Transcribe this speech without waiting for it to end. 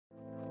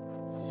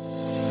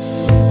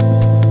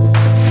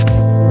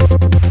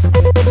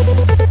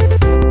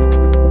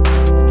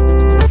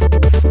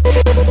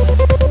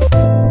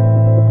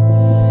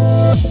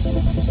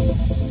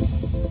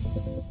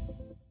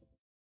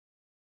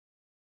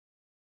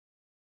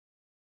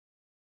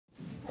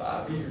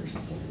5 years.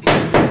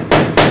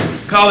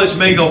 Call this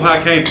meeting of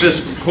Ohio County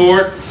Fiscal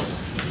Court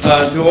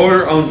to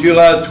order on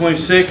July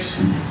 26,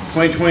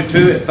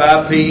 2022 at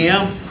 5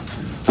 p.m.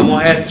 I'm going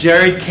to ask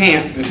Jared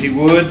Camp, if he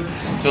would,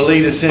 to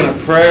lead us in a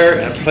prayer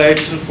and a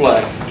pledge to the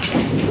flag.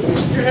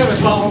 Dear Heavenly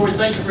Father, Lord, we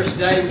thank you for this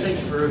day. We thank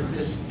you for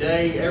this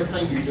day,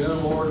 everything you're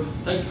doing, Lord.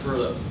 Thank you for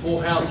the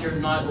full house here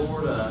tonight,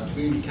 Lord.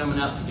 Community coming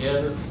out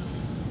together.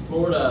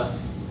 Lord,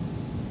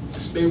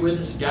 just be with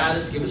us, guide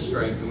us, give us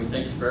strength, and we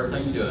thank you for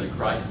everything you're doing. In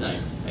Christ's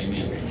name,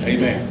 amen.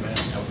 Amen.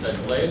 I will say the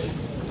pledge.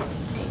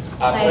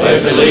 I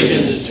pledge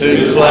allegiance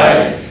to the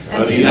flag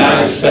of the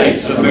United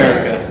States of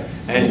America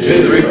and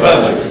to the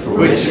republic for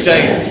which it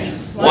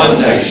stands, one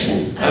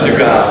nation, under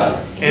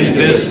God,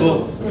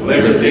 indivisible, with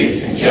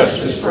liberty and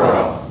justice for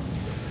all.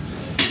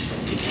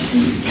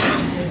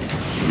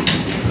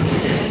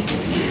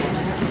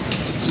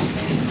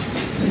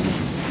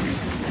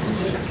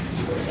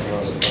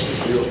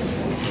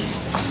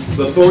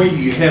 Before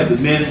you have the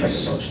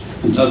minutes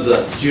of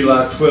the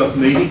July 12th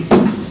meeting.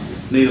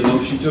 Need a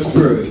motion to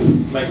approve.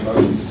 Make a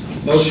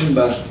motion. Motion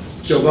by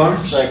Joe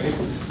Barnes. Second.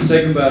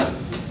 Second by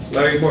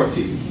Larry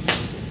Morphew.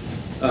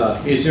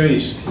 Is there any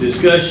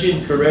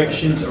discussion,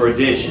 corrections, or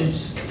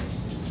additions?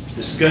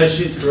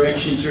 Discussion,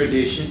 corrections, or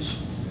additions?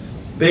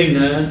 Being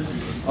none,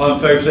 all in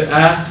favor say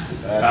aye.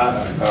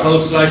 Aye.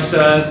 Opposed, like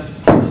sign.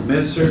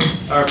 Minutes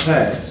are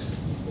passed.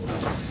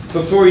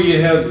 Before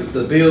you have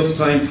the bills,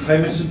 claims,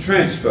 payments, and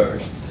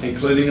transfers,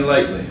 including a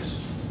late list.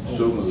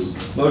 So moved.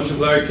 Motion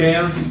by Larry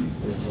Camp.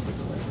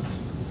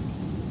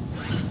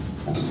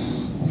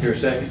 Here a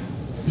second.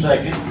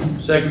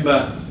 Second. Second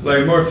by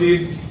Larry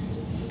Morphew.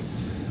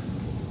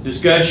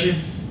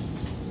 Discussion?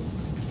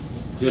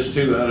 Just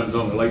 2 items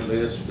on the late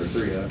list, or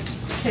 3 items?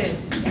 2.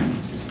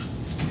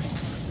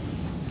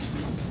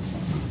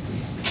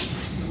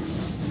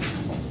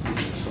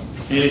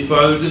 Any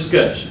further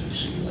discussion?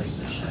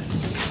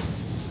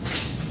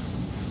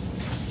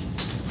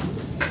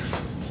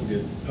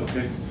 Good.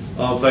 Okay.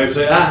 All in favor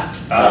say aye.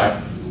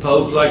 Aye.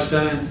 Opposed, like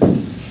sign.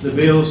 The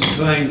bills and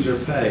claims are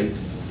paid.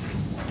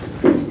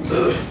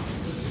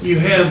 You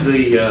have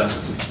the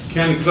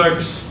county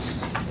clerk's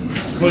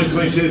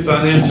 2022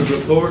 financial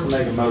report.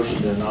 Make a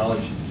motion to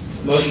acknowledge.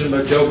 Motion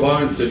by Joe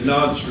Barnes to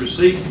acknowledge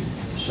receipt.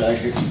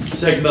 Second.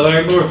 Second by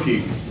Larry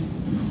Morphew.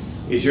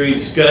 Is there any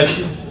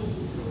discussion?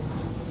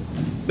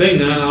 Being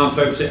none, all in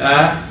favor say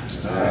aye.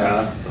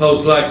 Aye.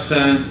 Opposed, like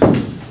sign.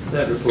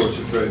 That report's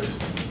approved.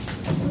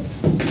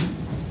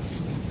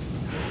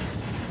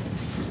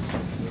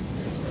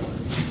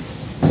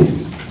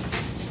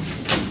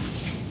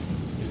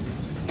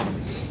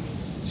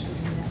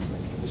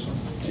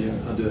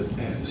 I'll do it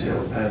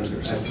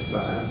after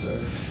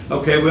 5.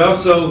 Okay, we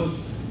also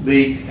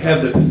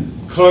have the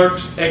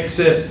clerk's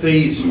excess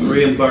fees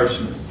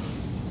reimbursement.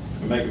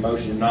 Make a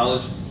motion to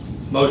acknowledge.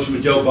 Motion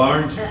by Joe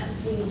Barnes.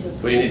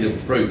 We need to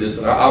approve this,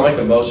 and I'll make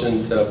a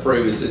motion to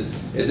approve. Is it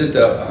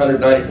the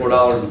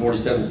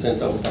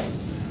 $194.47 overtime?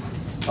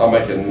 I'll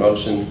make a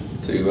motion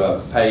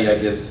to pay, I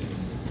guess,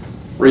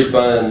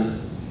 refund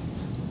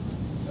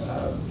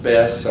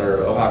Bess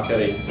or Ohio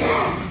County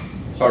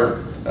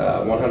Clerk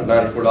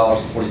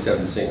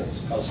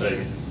 $194.47. I'll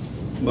second.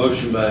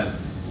 Motion by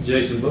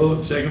Jason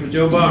Bullock, second by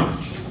Joe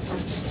Barnes.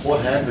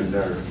 What happened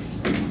there?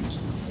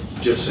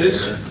 Just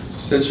this?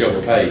 Since you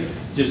overpaid.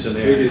 Just an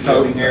We did error.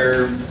 coding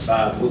error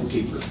by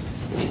bookkeeper.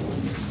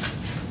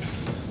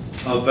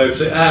 All in favor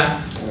say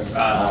aye.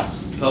 Aye.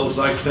 Opposed,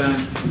 like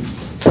sign.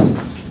 So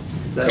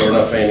we're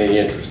not paying any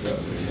interest though.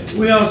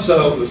 We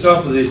also, it's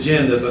off of the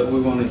agenda, but we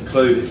want to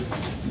include it,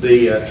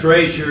 the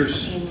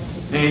treasurer's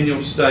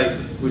annual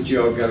statement, which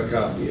you all got a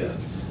copy of.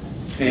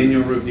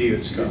 Annual review,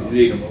 it's You called.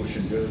 need a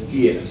motion, Judge?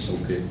 Yes.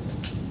 Okay.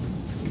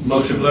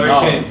 Motion by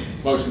Larry Camp,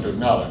 Motion to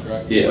acknowledge,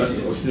 right? Yes.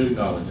 Motion to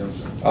acknowledge, I'm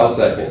sorry. I'll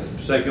second.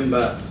 second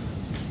by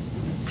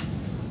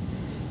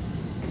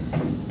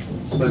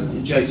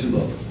Jason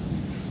Bullock.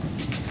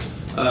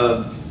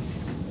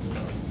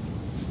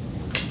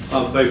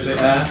 All in favor say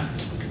aye.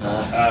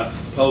 Aye.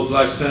 Opposed,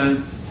 like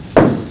sign.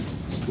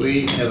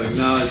 We have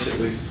acknowledged that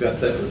we've got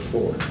that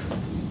report.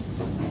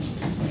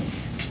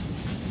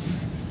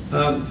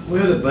 We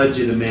have the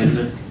budget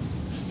amendment,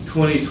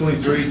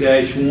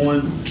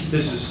 2023-1.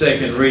 This is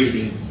second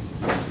reading.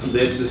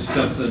 This is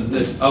something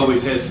that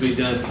always has to be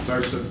done at the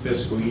first of the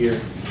fiscal year,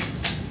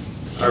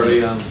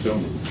 early on. So,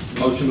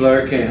 Motion by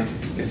Larry Camp.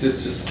 Is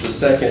this just the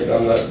second?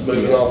 I'm not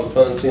moving all the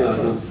funds in?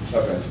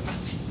 Okay.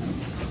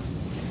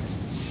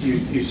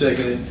 You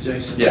second it,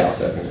 Jason? Yeah, I'll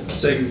second it.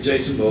 Second,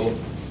 Jason Bull.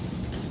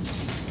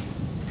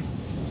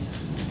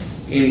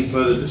 Any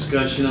further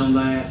discussion on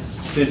that?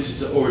 Since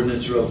it's an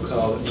ordinance, roll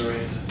call it,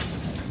 Miranda.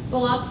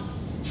 Bullock.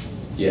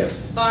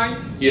 Yes. Barnes.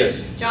 yes.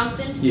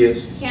 Johnston. Yes.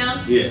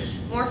 Count. Yes.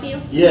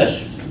 Morphew.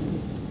 Yes.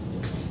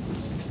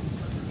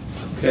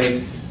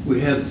 Okay,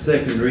 we have the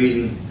second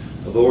reading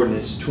of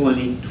ordinance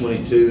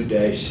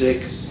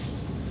 2022-6,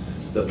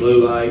 the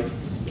blue light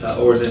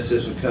ordinance,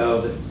 as we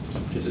called it.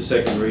 It's the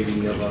second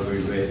reading. I've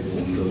already read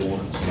the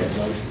one.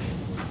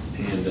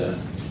 And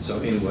so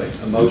anyway,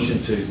 a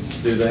motion to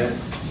do that.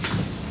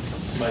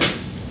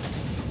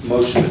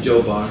 Motion by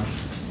Joe Barnes.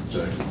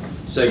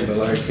 Second by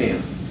Larry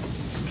Camp.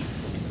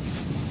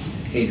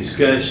 Any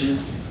discussion?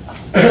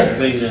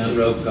 Being none,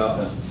 roll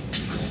call.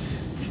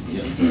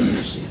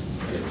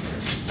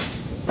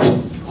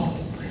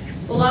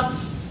 Bullock,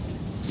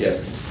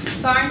 Yes.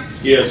 Barnes,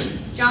 Yes.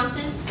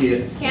 Johnston, Yeah.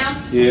 Camp,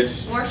 Yes.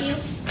 Morphew,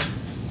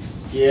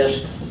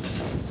 Yes.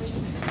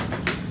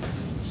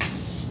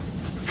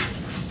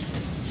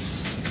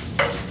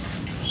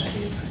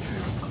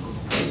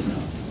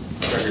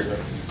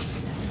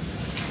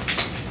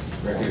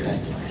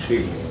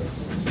 Excuse me.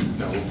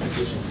 No,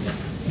 this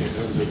one. Yeah,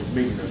 there was a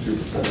meeting or two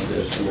before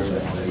this. Remember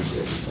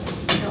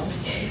that?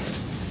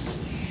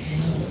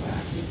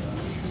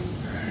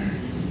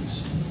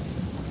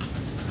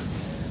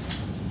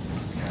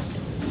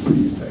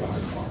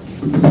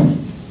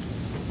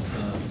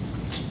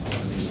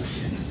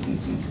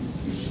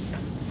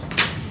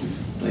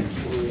 Thank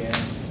you.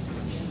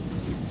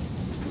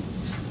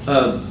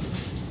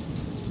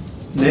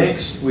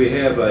 Next, we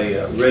have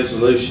a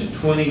resolution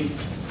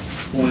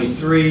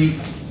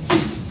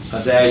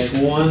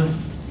 2023-1,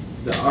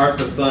 the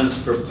ARPA funds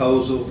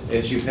proposal,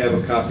 as you have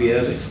a copy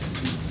of it.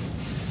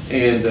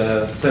 And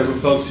several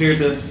folks here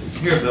to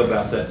hear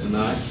about that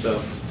tonight,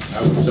 so.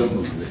 I would so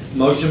move it.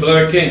 Motion by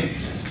Larry Camp.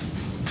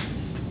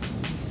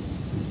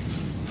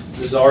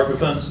 This is ARPA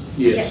funds?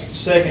 Yes.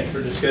 Second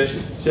for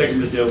discussion. Second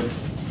by Joe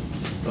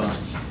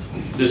Barnes.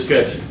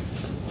 Discussion.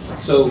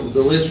 So the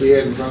list we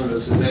have in front of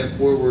us, is that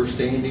where we're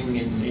standing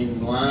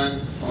in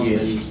line on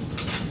Yes.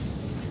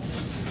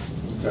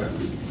 the? Okay.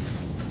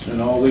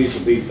 And all these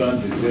will be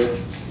funded, Judge?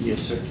 Yes,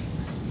 sir.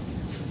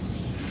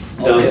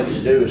 All we have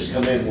to do is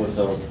come in with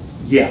a,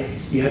 Yeah,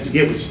 you have to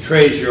get with the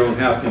treasurer on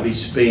how it can be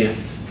spent,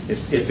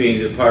 if any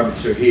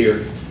departments are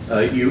here.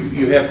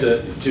 You have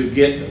to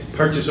get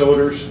purchase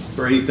orders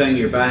for anything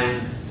you're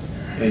buying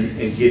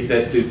and get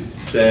that to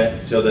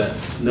that, till that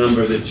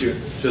number that to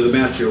the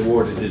amount you're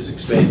awarded is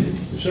expended.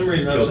 For some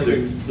reason, I was Go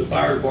thinking the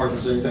fire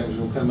department's anything was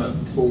gonna come up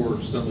before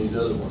some of these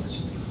other ones.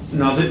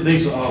 No,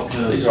 these will all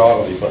come. These are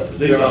all gonna be funded.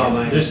 These are all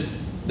mine.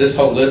 This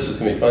whole list is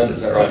gonna be funded,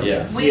 is that right?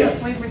 Yeah. Yeah.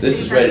 We've received This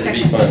is our ready to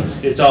be second.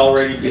 funded. It's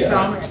already, It's Yeah.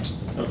 already,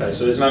 okay,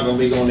 so it's not gonna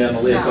be going down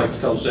the list No. like the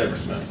coal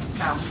severance money?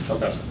 no,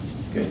 Okay.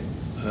 Okay.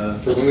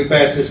 So when we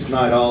pass this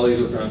tonight, all these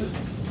are funded?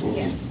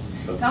 yes.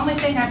 The only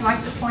thing I'd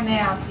like to point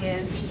out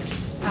is,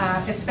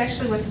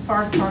 especially with the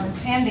fire departments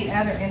and the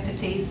other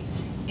entities,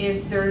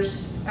 is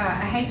there's,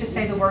 I hate to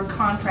say the word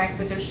contract,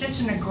 but there's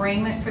just an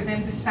agreement for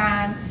them to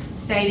sign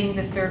stating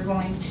that they're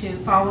going to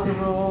follow the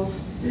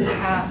rules.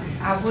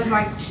 I would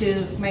like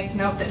to make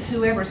note that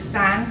whoever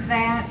signs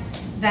that,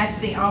 that's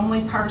the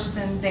only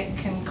person that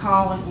can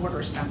call and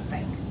order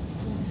something.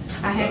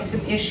 I had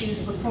some issues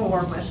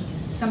before with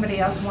somebody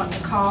else wanting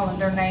to call and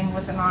their name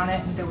wasn't on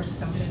it, and there was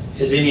some,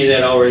 Has any of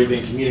that already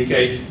been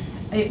communicated?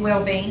 it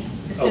will be.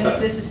 As soon as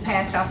Okay. this is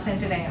passed, I'll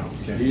send it out.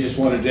 You just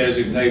want a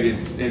designated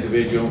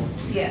individual?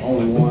 Yes.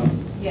 Only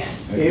one? Yes.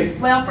 If-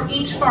 Well, for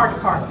each fire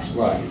department.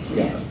 Right.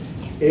 Yes.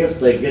 if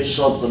they get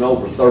something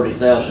over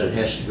 30,000, it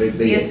has to be Yes,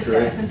 bid, it does,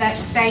 correct? and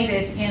that's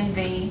stated in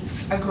the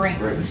agreement.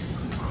 Agreement.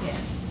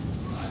 Yes.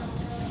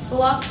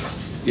 Bullock,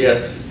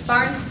 Yes.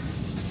 Barnes,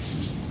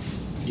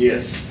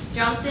 Yes.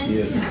 Johnston.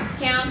 Yes.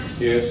 Camp,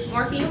 Yes.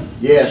 Morphew.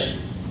 Yes.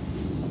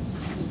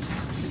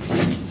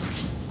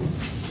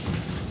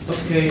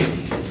 Okay.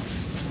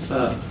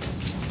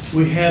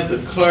 We have the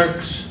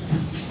clerk's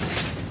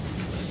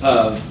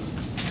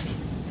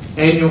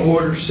annual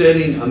order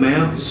setting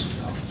amounts.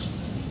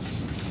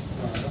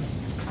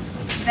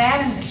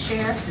 That and the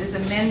sheriff's is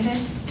amended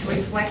to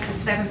reflect the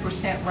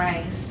 7%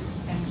 raise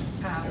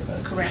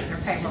and correct their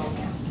payroll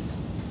amounts.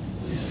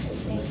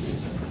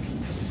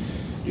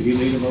 Do you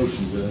need a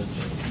motion, Judge?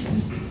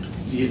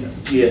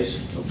 Yes.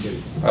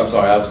 Okay. I'm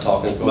sorry, I was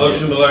talking. Go ahead.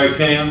 Motion by Larry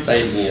Camp.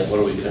 Say it again, what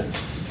do we do?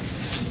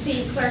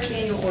 The clerk's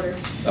annual order.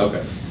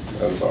 Okay,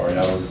 I'm sorry,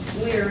 I was,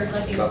 We're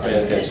reflecting Not the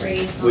paying 7% attention.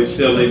 raise. We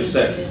still need a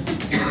second.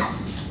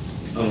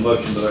 On the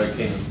motion by Larry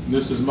Camp.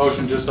 This is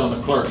motion just on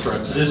the clerks right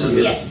now. This is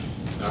right? Yes,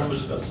 What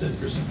was it, about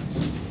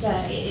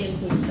 7%? it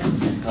includes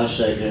them. I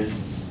second.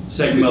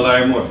 Second by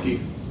Larry Morphew.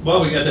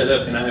 While we got that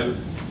up, and I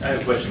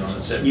have a question on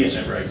the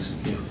 7% raise.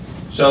 Yeah.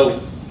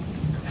 So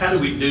how do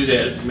we do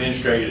that,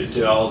 administrate it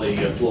to all the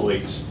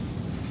employees?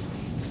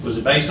 Was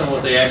it based on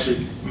what they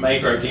actually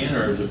make right then,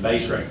 or is it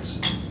base rates?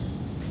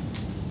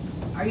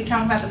 Are you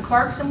talking about the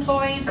clerk's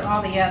employees or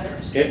all the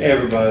others?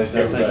 Everybody's, I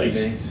think you Everybody's.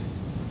 mean.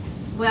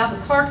 Well,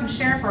 the clerk and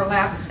sheriff are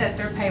allowed to set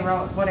their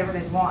payroll at whatever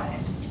they wanted.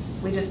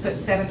 We just put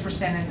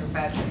 7% in their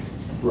budget.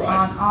 Right.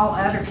 On all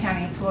other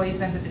county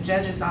employees under the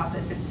judge's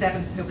office, it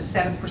was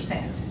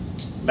 7%.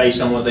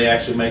 Based on what they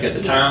actually make at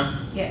the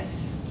time? Yes.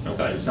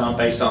 Okay, it's not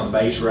based on the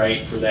base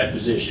rate for that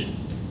position.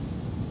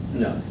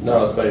 No.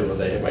 no, it's maybe what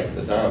they make at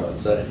the time, I'd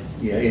say.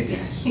 Yeah, it is.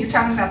 Yes. You're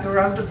talking about the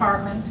road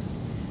department?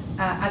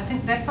 I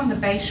think that's on the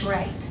base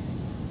rate.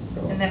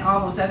 And then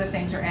all those other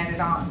things are added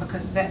on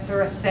because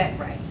they're a set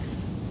rate.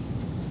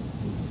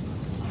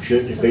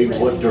 Shouldn't it be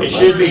what they're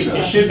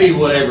It should be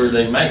whatever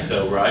they make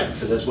though, right?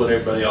 Because that's what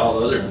everybody, all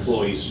the other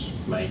employees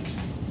make.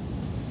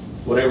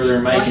 Whatever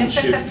they're Well, I making guess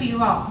that's up should, to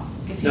you all.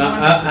 If you No,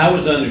 want- I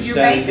was You're understanding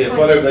that basically-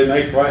 whatever they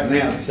make right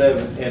now, it's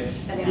 7, and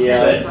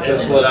Yeah,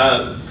 that's what I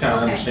kind of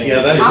Okay. understand.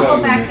 Yeah, that is I'll what go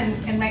we back meant.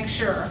 and make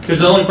sure. Because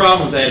the only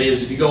problem with that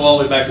is if you go all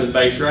the way back to the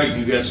base rate, and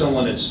you've got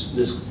someone that's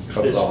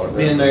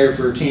been there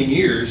for 10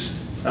 years,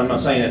 I'm not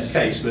saying that's the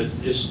case, but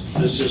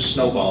let's just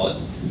snowball it.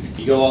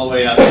 You go all the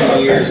way out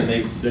 10 years and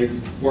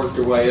they've worked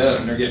their way up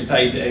and they're getting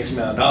paid the X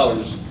amount of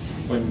dollars,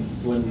 when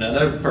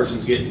another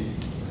person's getting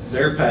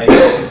their pay,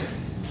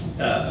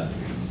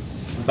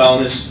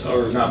 bonus,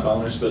 or not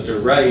bonus, but their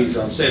raise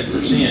on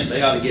 7%,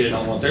 they ought to get it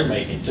on what they're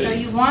making too. So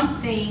you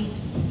want the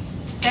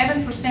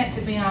 7%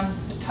 to be on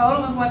the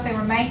total of what they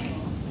were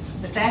making,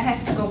 but that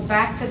has to go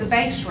back to the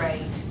base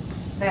rate,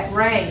 that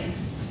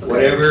raise. Because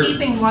Whatever- you're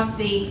keeping what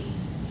the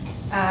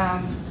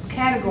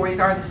categories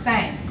are the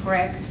same,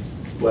 correct?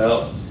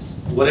 Well,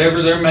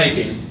 whatever they're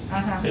making,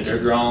 Uh-huh. that they're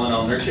drawing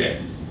on their check,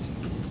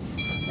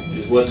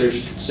 is what their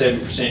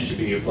 7% should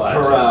be applied to.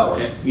 Per hour.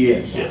 Okay?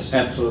 yes, Yes.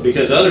 absolutely.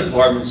 Because other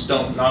departments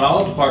don't, not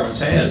all departments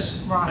has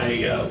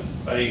Right. a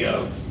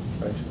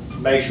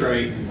base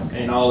rate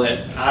and all that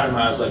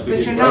itemized like we But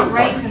did you're in the road not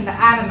department. raising the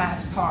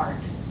itemized part.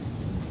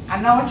 I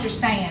know what you're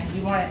saying,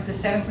 you want it the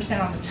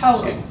 7% on the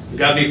total, We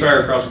gotta be fair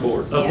across the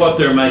board. Of what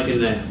they're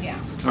making now, yeah.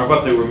 or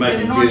what they were But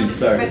making in order- June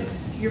 30. But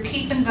you're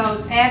keeping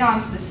those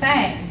add-ons the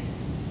same,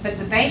 but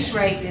the base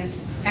rate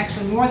is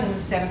actually more than the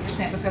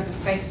 7% because it's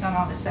based on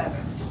all this other.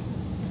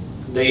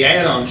 The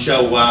add-ons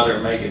show why they're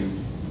making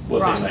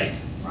what Right. they make.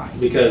 Right.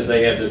 Because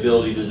they have the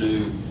ability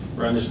to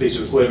run this piece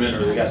of equipment,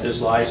 or they got this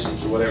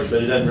license or whatever,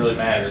 but it doesn't really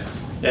matter.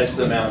 That's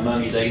the amount of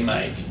money they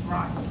make.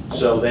 Right.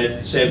 So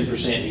that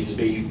 7% needs to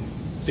be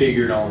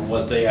figured on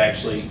what they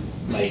actually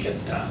make at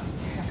the time,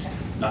 Okay.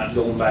 not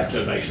going back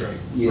to a base rate.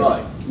 Yeah.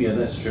 Right. Yeah,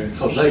 that's true.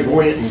 Because they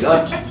went and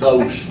got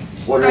those, So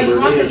whatever you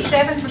want it the is.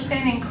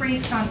 7%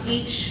 increased on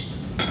each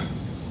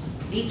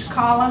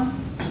column?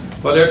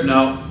 Whatever,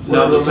 no,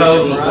 What the they're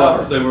total making of per hour.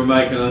 what they were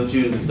making on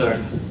June the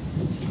 30th.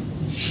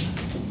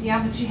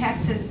 Yeah, but you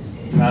have to,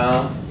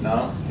 No.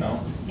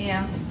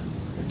 yeah.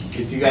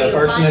 If you got a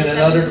person in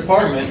another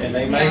department and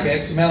they make Yeah.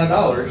 X amount of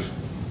dollars,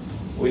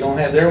 we don't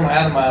have their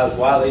itemized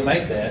why they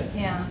make that.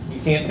 Yeah, You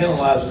can't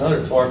penalize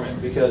another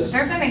department because,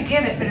 they're gonna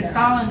get it, but it's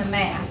all in the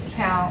math,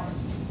 how,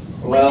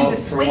 well, we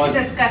from can what,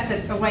 discuss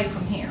it away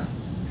from here,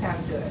 how to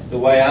do it. the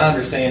way I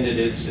understand it,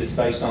 it's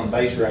based on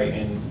base rate,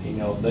 and, you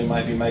know, they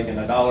might be making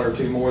 $1 or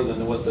 $2 more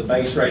than what the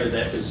base rate of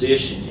that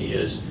position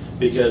is,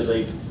 because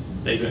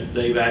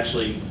they've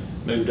actually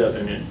moved up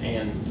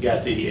and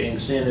got the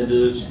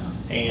incentives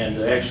and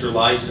the extra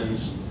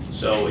license,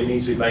 so it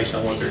needs to be based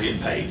on what they're getting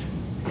paid.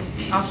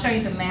 I'll show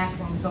you the math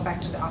when we go back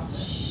to the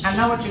office. I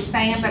know what you're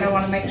saying, but I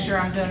wanna make sure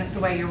I'm doing it the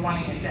way you're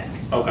wanting it done,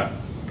 Okay,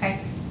 okay?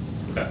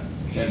 okay.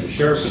 And the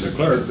sheriff and the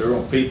clerk, they're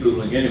on fee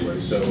pooling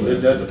anyway, so it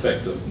doesn't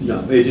affect them.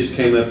 No, it just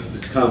came up,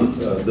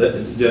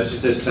 just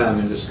at this time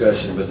in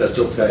discussion, but that's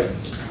okay.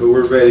 But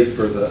we're ready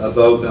for a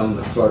vote on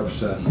the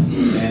clerk's,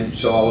 and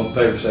so all in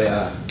favor say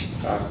aye.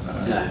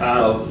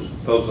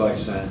 Opposed, like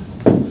sign.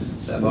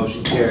 That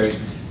motion carried.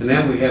 And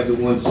now we have the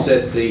one to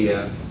set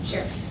the,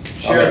 Sure.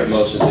 I'll make a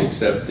motion to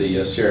accept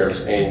the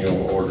sheriff's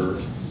annual order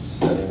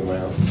setting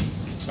amounts.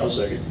 I'll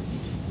second.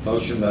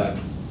 motion by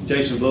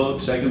Jason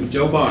Bullock, second by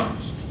Joe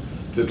Barnes,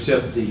 to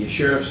accept the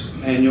sheriff's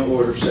annual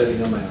order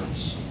setting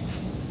amounts.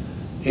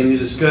 Any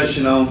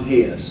discussion on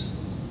his?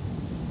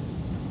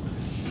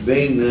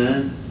 Being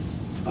none,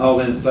 all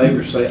in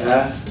favor say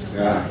aye.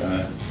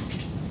 Aye.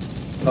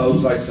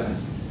 Opposed, like sign.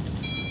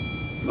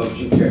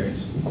 Motion carries.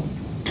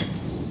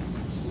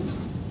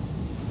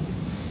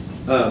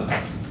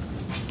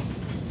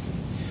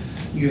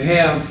 You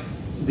have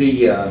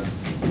the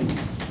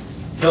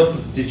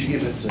health, did you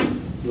give it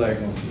to Larry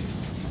Murphy?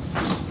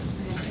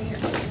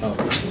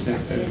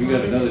 Have you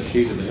got another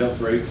sheet of the health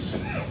rates?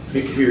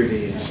 Here it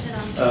is.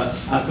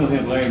 I'm gonna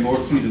have Larry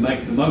Morphew to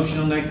make the motion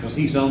on that, because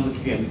he's on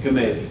the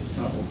committee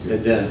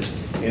that done it,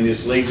 and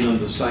it's leaving them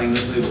the same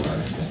as they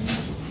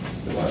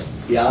were.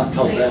 Yeah, I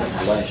told that at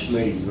the last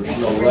meeting, there's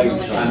no raise on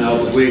it. I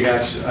know, but we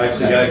actually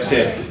got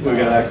accepted, we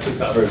got actually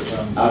approved.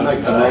 I make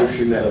a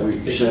motion that we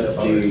accept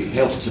the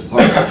health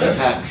department's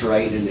tax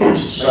rate, and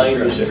it's the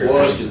same as it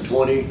was in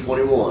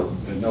 2021.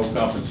 And no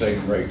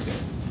compensating rate then?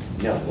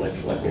 No, like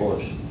it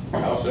was.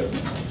 I'll second.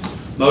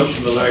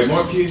 Motion by Larry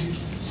Morphew,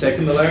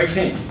 second by Larry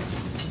King,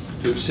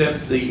 to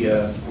accept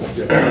the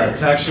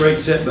tax rate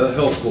set by the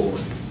health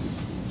board.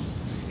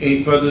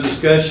 Any further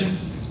discussion?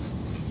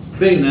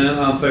 Being none,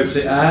 all in favor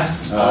say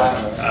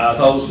aye.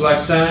 Opposed,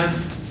 like sign.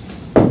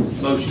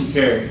 Motion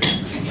carried.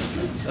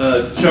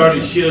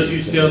 Charlie Shields, you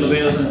still in the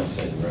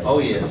building? Oh,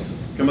 yes.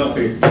 Come up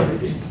here.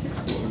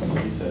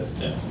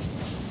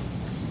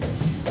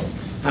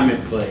 I'm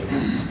in play.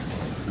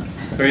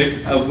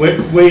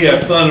 We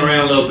have fun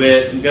around a little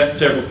bit and got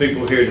several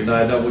people here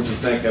tonight. I don't want you to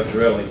think I was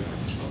really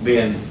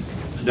being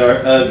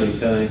dark, ugly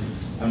to him.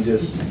 I'm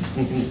just,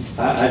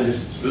 I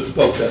just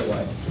spoke that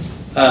way.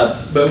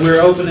 But we're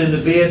opening the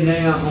bid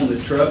now on the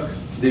truck.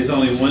 There's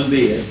only one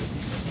bid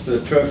for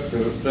the trucks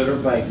that are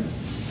vacant.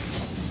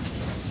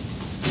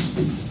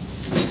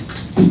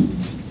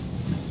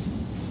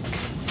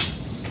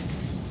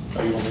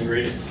 Are you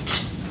Ready?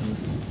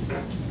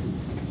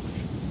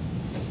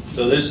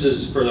 So this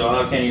is for the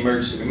Ohio County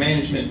Emergency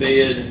Management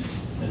bid,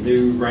 a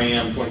new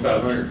Ram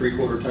 2500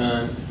 3/4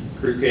 ton,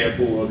 crew cab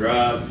 4-wheel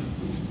drive,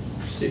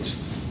 6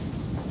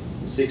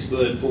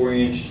 foot 4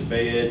 inch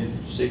bed,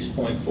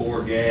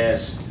 6.4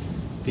 gas,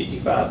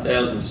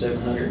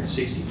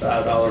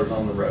 $55,765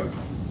 on the road.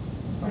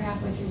 We're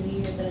halfway through the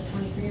year, is it a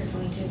 23 or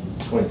 22?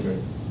 23.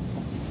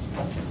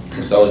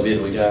 That's the only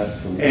bid we got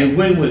from. And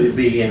when would it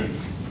be in?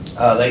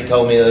 They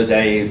told me the other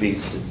day it'd be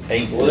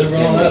 8 to Well, they're 10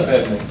 rolling up, weeks.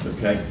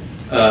 haven't they? Okay.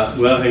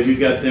 Well, have you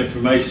got the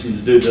information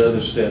to do the other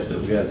step that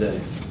we got to do?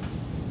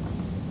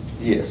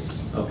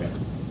 Yes. Okay.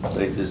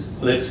 They just,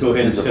 Let's go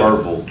ahead and it's a set-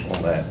 verbal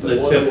on that. but-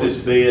 Let's have this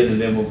bid,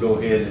 and then we'll go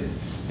ahead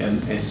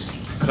and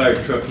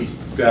Claire's truck, he's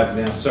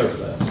driving down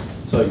surplus.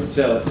 So you can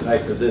sell it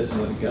right for this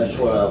one. That's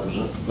what I was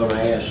gonna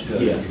ask,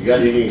 Yeah. if you got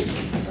any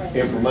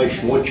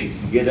information, what you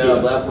can get out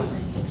of that one?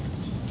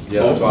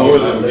 Yeah, that's why More we're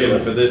than buying we're a new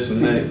giving for one. this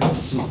one now.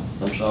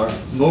 I'm sorry.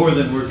 More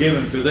than we're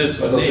giving for this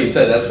I one was gonna now.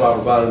 say, that's why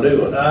we're buying a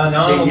new one. No, I You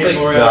don't can get think,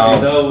 more out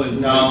of your dough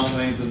and No.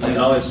 things than that.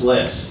 no, it's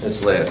less.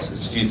 It's less,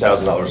 it's a few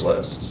 $1,000s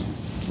less.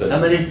 How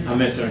many? I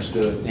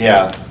misunderstood.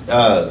 Yeah,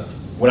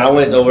 when I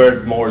went over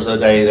at Moore's the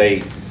other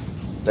day,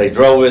 they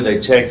drove it, they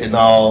checked it and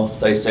all,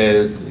 they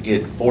said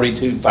get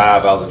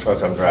 42.5 out of the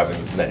truck I'm driving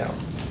now.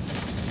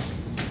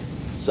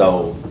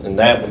 So, and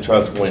that one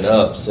truck went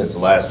up since the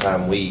last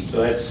time we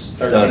So that's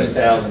done it.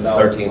 $13,000.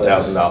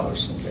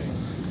 $13,000.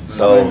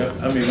 So,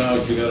 How many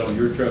miles you got on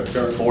your truck,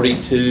 Charlie?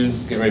 42,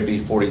 getting ready to be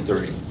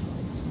 43.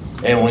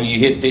 And when you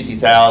hit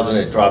 50,000,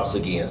 it drops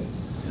again.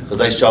 Because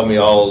they showed me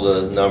all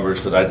the numbers,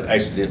 because I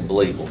actually didn't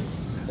believe them.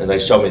 And they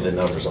showed me the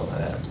numbers on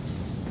that.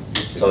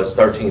 So it's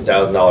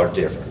 $13,000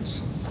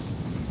 difference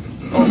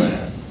on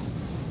that.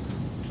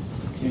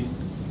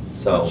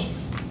 So,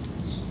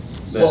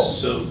 But,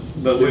 So,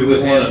 but we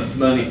would have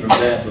money from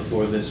that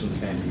before this one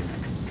came in.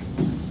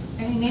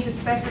 And you need to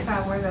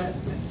specify where the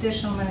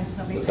additional money's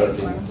gonna be The paid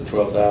 13, from. the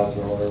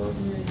 12,000 or whatever.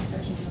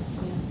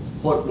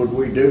 What would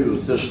we do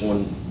with this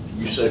one?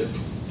 You said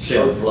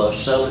surplus,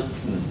 sell it?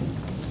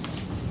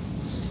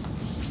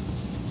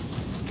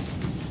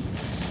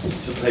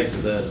 To pay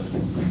for the other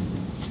one.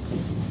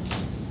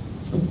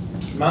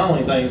 my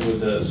only thing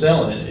with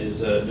selling it is,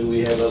 do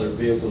we have other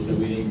vehicles? Do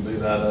we need to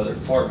move out of other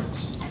departments?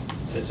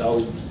 It's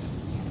old.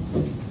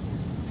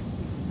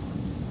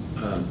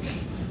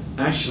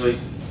 Actually,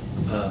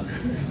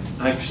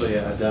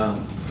 I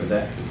don't, for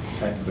that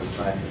type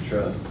of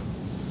truck.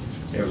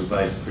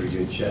 Everybody's pretty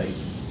good shape.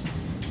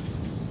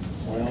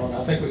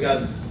 Well, I think we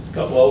got a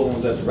couple old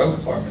ones at the road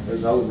department. There's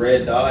an old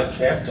red Dodge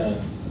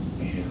half-ton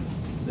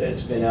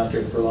that's been out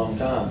there for a long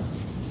time.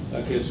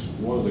 I guess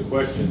one of the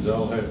questions,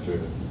 I'll have to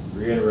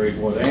reiterate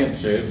what Ann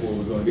said, where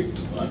we're gonna get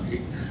the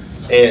money.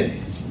 and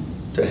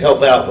to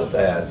help out with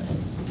that,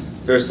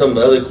 there's some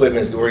other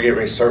equipment that we're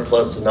getting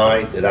surplus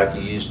tonight that I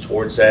could use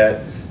towards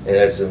that. And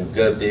that's some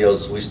gov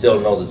deals. We still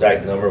don't know the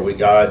exact number we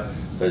got,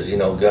 because you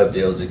know, gov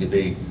deals, it could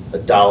be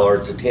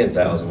 $1 to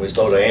 10,000. We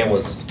sold an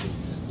ambulance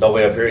no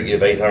way up here to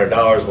give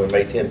 $800, we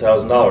made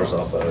 $10,000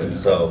 off of it.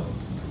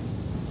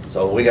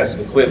 So we got some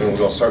equipment we're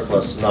gonna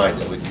surplus tonight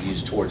that we could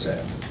use towards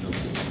that.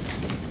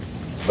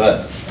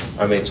 But,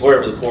 I mean, it's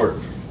wherever the court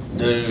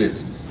do,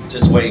 it's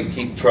just a way to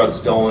keep trucks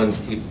going,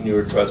 keep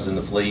newer trucks in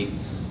the fleet,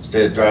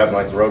 instead of driving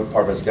like the road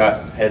department's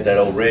had that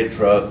old red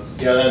truck.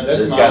 Yeah,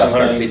 that's It's my got only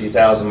thing.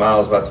 150,000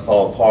 miles about to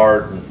fall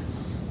apart, and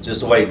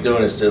just a way of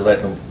doing it instead of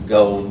letting them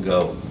go and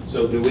go.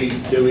 So do we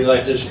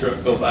let this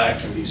truck go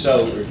back and be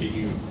sold, or do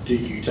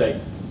you take?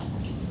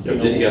 Yeah,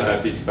 but then you gotta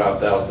have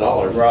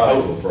 $55,000 Right.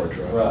 total for a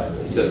truck. Right.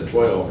 Instead of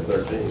 12 or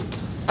 13.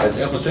 That's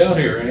Help just, us out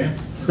here, Ann.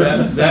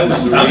 That was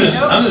the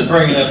reason. I'm just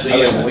bringing up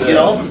the. we get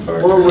off it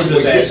first. Or we're just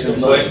We get asking the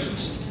money.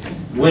 questions.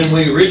 When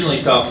we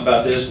originally talked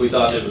about this, we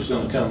thought it was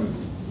gonna come,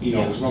 you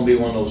know, it was gonna be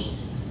one of those,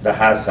 The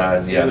high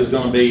side, it was yeah.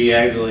 gonna be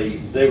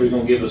actually, they were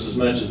gonna give us as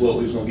much as what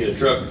we was gonna get a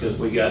truck, because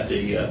we got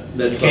the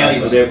That's county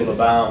right. was able to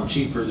buy them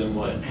cheaper than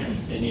what an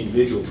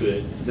individual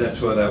could. That's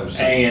what I was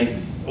saying.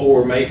 And,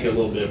 or make a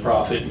little bit of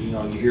profit, you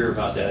know, you hear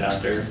about that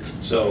out there.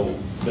 So,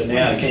 but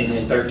now it came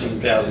in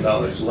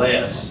 $13,000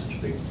 less.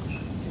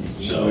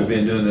 So, We've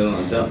been doing it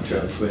on a dump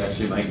truck, we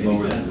actually make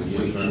more than we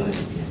get for it.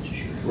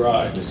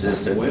 right. It's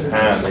just at the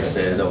time, they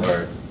said it don't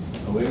hurt.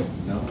 Oh, well,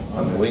 no.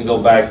 I mean, we can go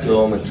back to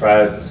them and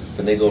try to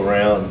finagle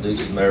around and do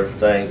some other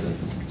things and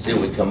see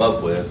what we come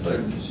up with, but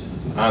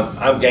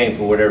I'm game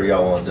for whatever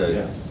y'all wanna do.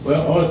 Yeah.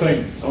 Well,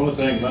 only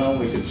thing, my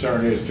only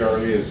concern is,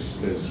 Charlie, is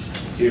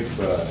if,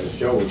 as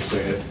Joe has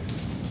said,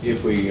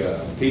 if we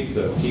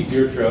keep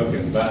your truck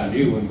and buy a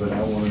new one, but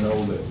I wanna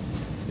know that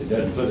it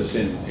doesn't put us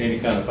in any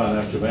kind of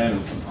financial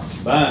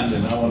bind,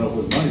 and I wanna know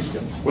where the money's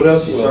coming. What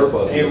else you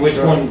surplus? And which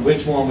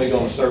one we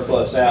gonna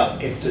surplus out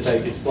to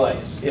take its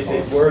place? If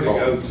it were to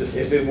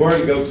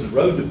go to the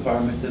road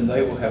department, then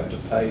they will have to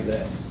pay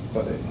that,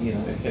 but, you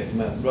know, it has to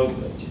come out of road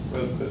budget,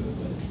 road equipment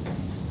budget.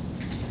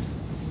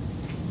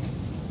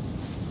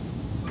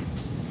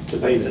 To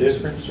pay the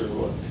difference, or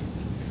what?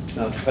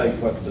 Not to pay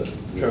what the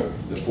truck,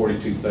 The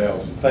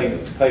 42,000.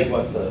 pay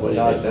what the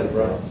Dodge would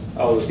run.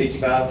 Oh, the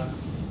 55?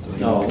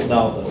 No,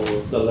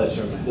 the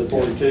lesser amount. The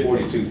 42?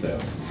 42,000.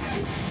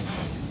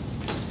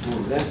 Where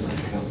did that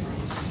money come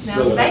from?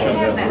 No, they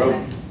have that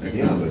money.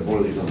 Yeah, but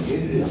where they gonna get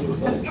it is the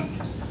budget.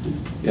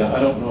 Yeah, I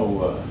don't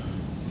know.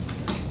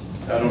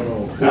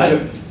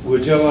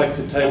 Would y'all like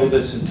to table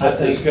this and I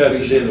think discuss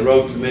we it in the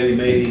road committee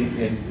meeting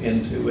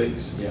in 2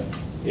 weeks? Yeah.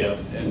 Yeah.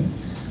 And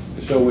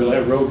so we'll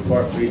have road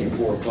department meeting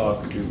 4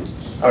 o'clock in 2 weeks.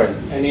 All right,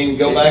 And then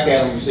go back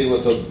at them and see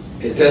what the,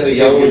 Is that if they the give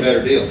you only, a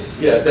better deal.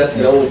 yeah, is that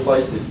the only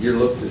place that you're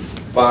looking to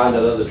find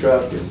another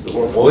truck, is the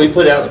one? well, we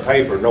put out in the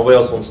paper, nobody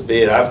else wants to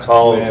bid. I've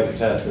called We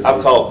advertise it.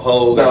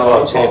 Pogue, I've No, I'm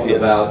called talking Champions.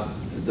 about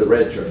the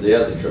red truck, the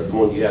other truck, the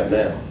one you have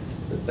now,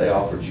 that they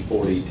offered you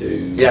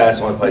 42. Yeah, that's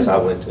the only place I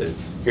went to,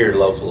 here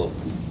local,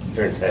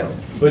 here in town.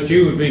 But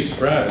you would be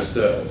surprised,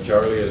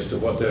 Charlie, as to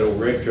what that old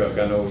red truck,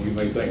 I know you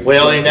may think.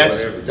 Well, and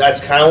whatever. that's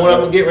kind of what I'm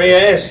gonna get ready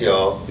to ask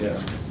y'all. Yeah.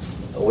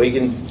 We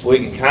can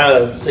kind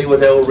of see what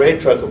that old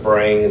red truck will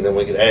bring, and then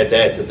we can add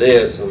that to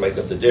this and make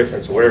up the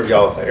difference, wherever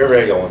y'all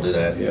want to do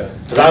that. Yeah.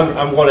 Because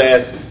I'm going to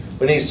ask,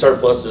 we need to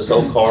surplus this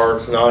old car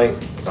tonight.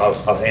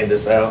 I'll hand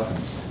this out.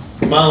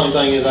 My only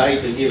thing is I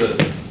hate to give a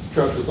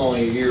truck that's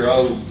only a year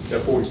old,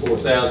 at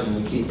 44,000,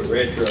 and keep a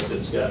red truck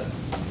that's got,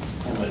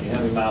 how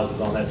many miles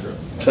is on that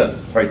truck?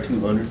 Probably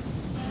 200.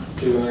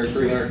 200,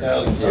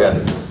 300,000? Yeah.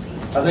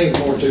 I think it's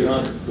more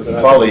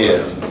 200. Probably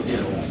is.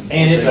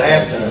 And it's a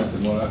half ton.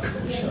 From what I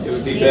can tell. It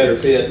would be better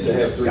fit to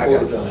have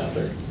 3/4 ton out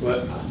there.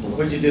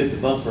 What'd you do with the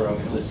bumper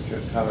over this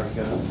truck? How did it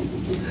go?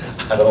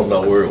 I don't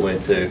know where it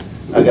went to.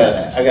 I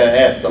gotta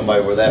ask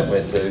somebody where that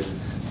went to,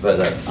 but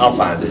I'll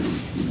find it.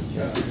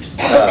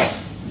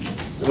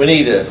 We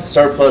need to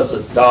surplus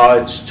a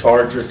Dodge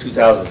Charger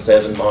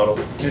 2007 model.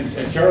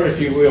 And Charlie, if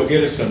you will,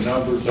 get us some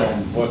numbers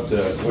on what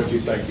you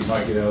think you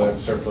might get out of that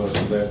surplus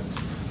of that,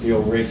 the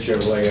old red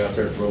Chevrolet out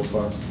there at Road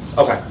Farm.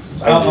 Okay.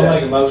 I can I'll do that.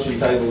 make a motion to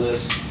table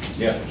this.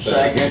 Yeah.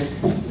 Second.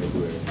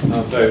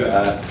 All in favor,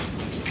 aye.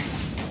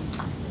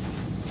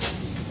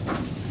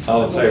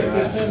 All in favor,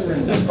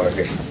 aye. Right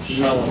here.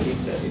 You might want to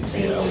keep that.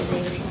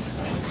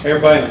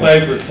 Everybody in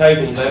favor of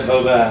tabling that,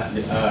 vote aye.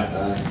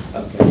 Aye.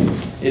 Okay,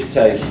 it's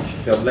tabled,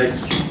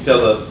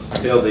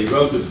 till the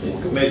road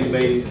committee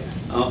meeting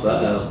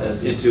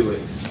in 2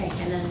 weeks. Okay,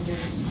 and then there's.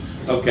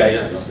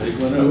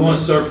 Okay, we want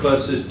to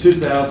surplus this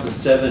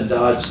 2007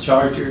 Dodge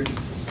Charger,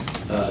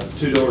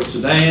 two-door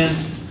sedan,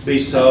 be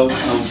sold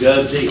on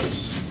Gov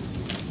Deals.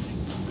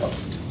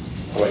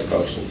 I'll make a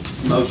motion.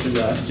 Motion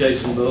by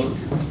Jason Bullock,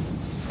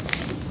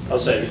 I'll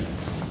say,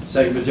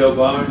 second by Joe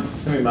Barnes,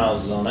 how many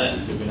miles is on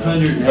that? Do we know?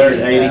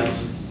 180.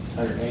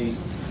 180.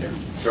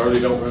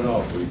 Charlie, don't run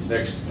off.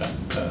 Next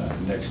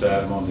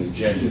item on the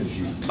agenda is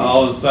you.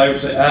 All in favor,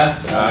 say aye.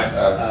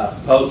 Aye.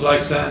 Opposed,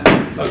 like sign,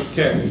 motion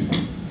carried.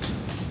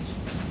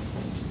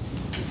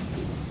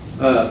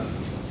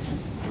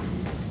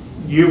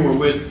 You were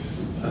with,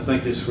 I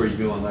think this is where you're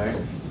going there,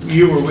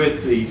 you were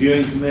with the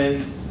viewing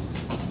committee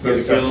for the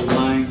Yes, sir. Gillum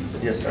Lane,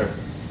 Yes, sir.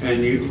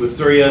 and you, with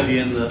 3 of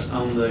you on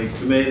the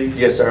committee?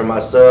 Yes, sir.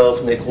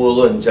 Myself, Nick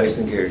Woola, and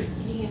Jason Gary.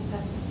 Can you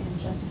pass this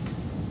down,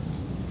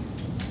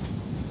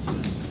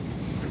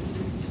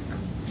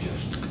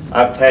 Justin?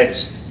 I've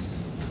attached,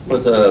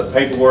 with the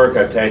paperwork,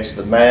 I've attached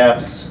the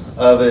maps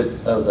of it,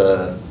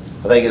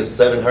 I think it's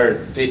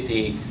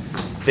 750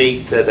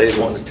 feet that they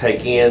want to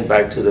take in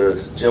back to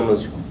the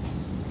gentleman's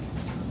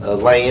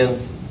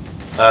land.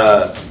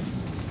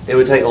 It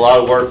would take a lot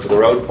of work for the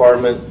road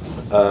department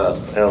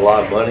and a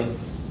lot of money.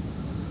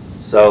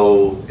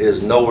 So it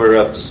is nowhere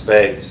up to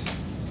specs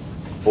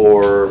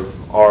for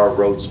our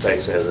road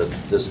specs as of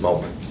this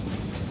moment.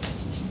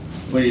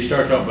 When you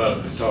start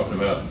talking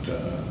about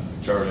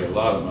Charlie, a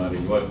lot of money,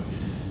 what?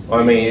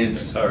 I mean, it's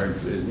Sorry,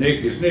 is Nick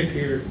here? Is Nick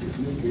here?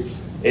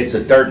 it's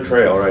a dirt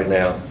trail right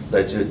now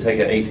that you would take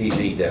an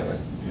ATV down it.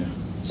 Yeah.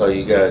 So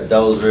you got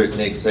dozer it,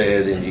 Nick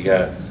said, and you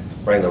got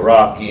bring the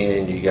rock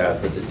in, you got to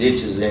put the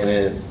ditches in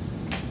it,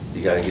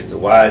 you got to get the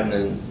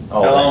widening,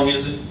 all How that. long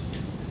is it?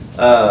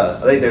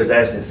 I think they was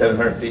asking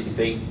 750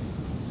 feet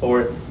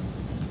for it.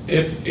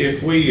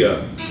 If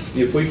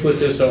we put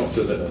this off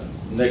to the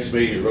next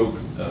meeting, road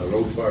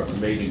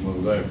department meeting, when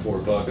we're going at 4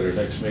 o'clock at our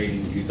next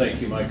meeting, do you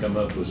think you might come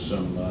up with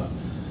some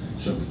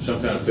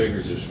kind of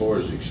figures as far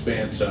as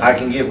expense? I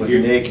can get with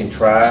Nick and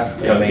try.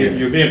 Yeah, I mean,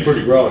 you're being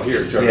pretty broad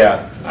here, Charlie.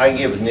 yeah, I can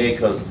get with Nick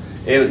because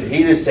he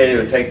just said it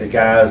would take the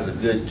guys a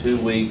good 2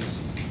 weeks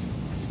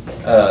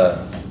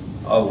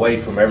away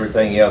from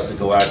everything else to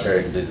go out there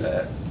and do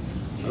that.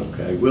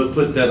 Okay, we'll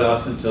put that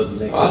off until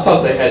the next. I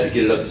thought they had to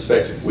get it up to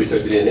specs before we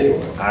took it in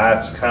anyway.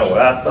 That's kind of what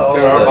I thought.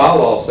 So our but-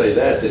 bylaws say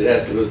that it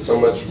has to be so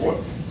much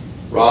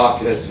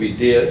rock, it has to be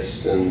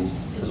ditched and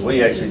Because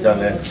we actually done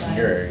that in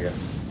your area.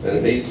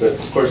 an easement.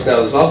 Of course,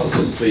 now there's also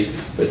supposed to be,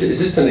 but is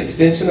this an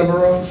extension of a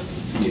road?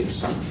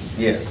 Yes.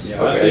 Yes.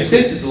 Yeah, I Okay, think-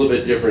 extension's a little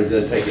bit different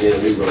than taking in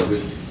a new road,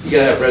 because you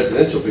gotta have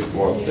residential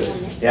people on it.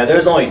 Yeah,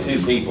 there's only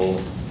 2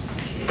 people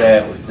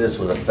that this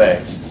would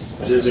affect.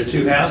 Is there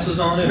 2 houses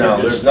on it? or No,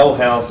 just- there's no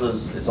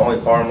houses, it's only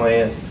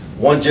farmland.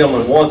 One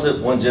gentleman wants it,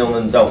 one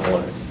gentleman don't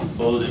want it.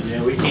 Well,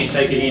 then, we can't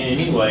take it in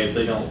anyway if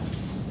they don't have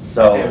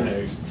So,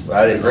 no.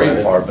 I didn't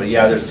read part, but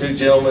yeah, there's two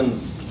gentlemen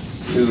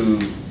who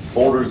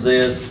orders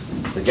this.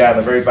 The guy in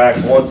the very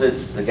back wants it.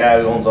 The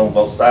guy who owns on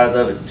both sides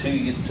of it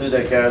to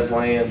that guy's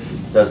land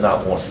does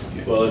not want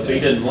it. Well, if he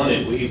doesn't want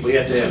it, we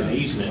have to have an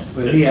easement.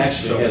 But he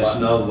actually has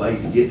no way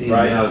to get in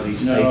and out of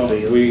these No,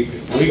 fields.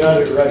 we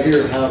got it right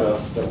here, how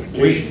to, the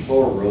petition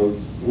for a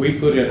road. We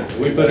put in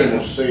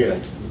a, See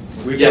it.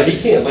 Yeah, he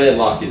can't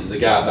landlock the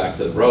guy back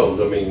to the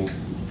road, I mean,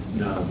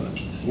 No, but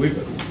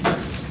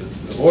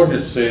the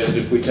ordinance says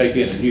if we take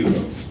in a new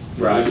road.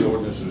 Right. This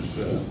ordinance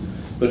was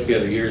put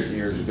together years and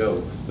years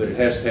ago, but it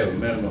has to have a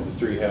minimum of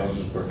 3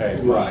 houses per half.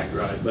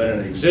 right. But an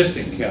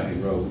existing county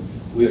road,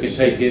 we can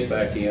take it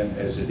back in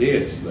as it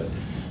is. But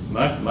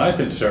my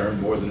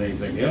concern more than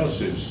anything else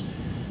is,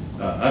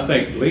 I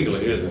think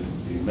legally,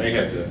 you may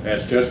have to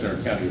ask Justin,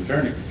 our county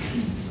attorney,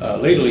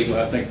 legally,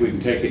 I think we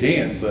can take it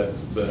in,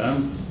 but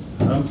I'm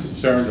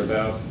concerned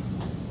about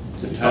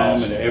the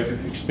time and the effort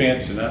and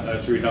expense, and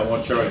that's the reason I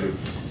want Charlie to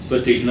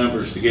put these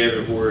numbers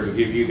together where it'll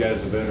give you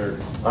guys a better.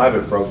 I have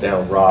it broke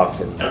down rock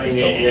and. I mean,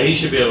 yeah, he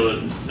should be able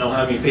to know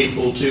how many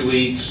people, 2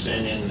 weeks,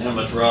 and then how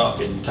much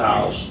rock and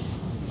tiles.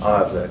 I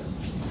have that.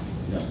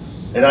 Yeah.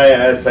 And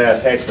I say I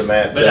attached the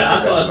map. But Justin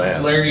I got the thought,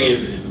 map, Larry,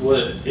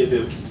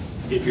 so.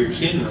 if you're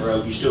extending the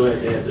road, you still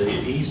have to have the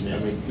easement.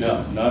 I mean,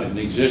 No, not an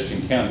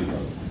existing county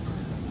road.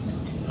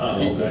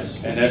 okay.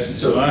 And that's,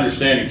 so my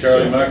understanding,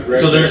 Charlie, am I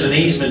correct? So there's an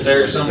easement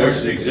there somewhere?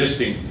 There's an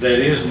existing,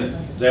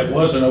 that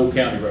was an old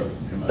county road.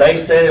 Am I- They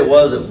said it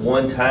was at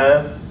one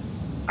time.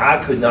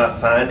 I could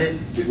not find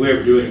it. Did we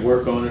ever do any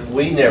work on it?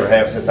 We never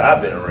have since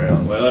I've been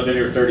around. Well, I've been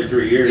here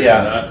 33 years.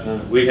 Yeah.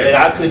 And we And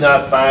I have, could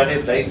not find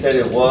it. They said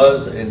it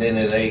was, and then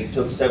they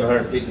took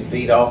 750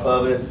 feet off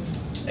of it,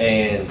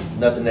 and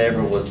nothing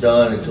ever was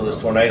done until this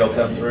tornado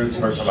come through. It's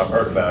the first time I've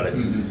heard about it.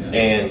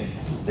 And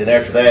then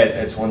after that,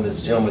 that's when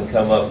this gentleman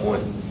come up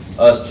wanting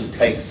us to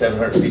take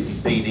 750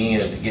 feet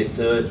in to get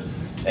to it.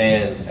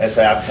 And as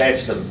I've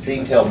attached the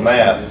detailed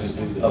maps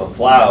of a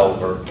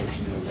flyover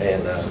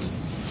and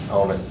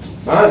on it.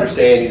 my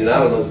understanding, and I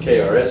don't know the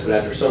KRS, but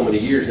after so many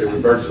years, it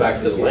reverts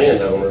back to the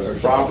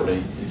landowner's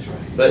property.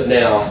 But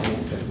now,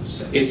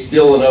 it's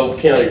still an old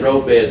county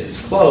roadbed that's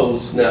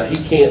closed, now he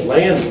can't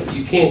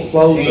you can't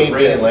close He a ain't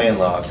being road.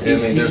 landlocked. I He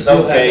mean, there's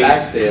still no has gates.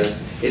 access,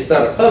 it's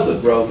not a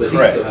public road, but he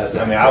Correct. still has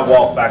access. I mean, I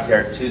walk back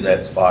there to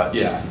that spot.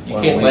 Yeah, you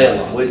When can't we-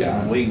 landlock.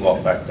 when We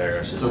walk back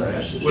there, I should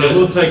say. Well,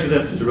 we'll take it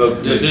up to the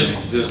road does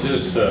committee.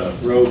 this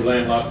road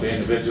landlock the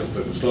individual if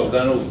it was closed?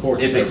 I know the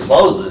courts. If it never-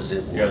 closes,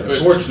 it Yeah, will. the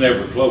courts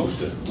never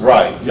closed it.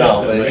 Right, no,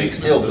 Just but to he make-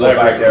 can still go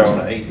back there on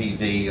an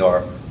ATV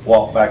or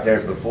walk back there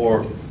as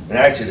before. And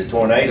actually, the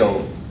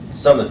tornado,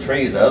 some of the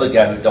trees, the other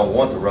guy who don't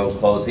want the road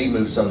closed, he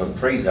moved some of the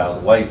trees out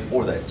of the way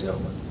for that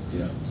gentleman.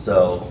 Yeah.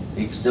 So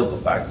he can still go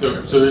back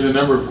there. So there's a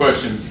number of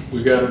questions.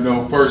 We got to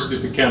know first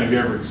if the county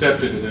ever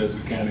accepted it as a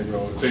county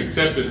road. If they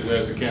accepted it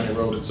as a county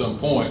road at some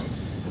point,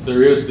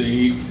 there is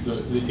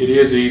it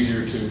is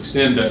easier to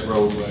extend that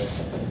roadway.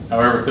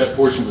 However, if that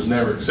portion was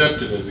never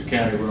accepted as a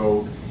county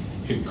road,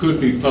 it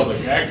could be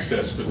public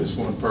access for this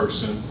one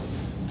person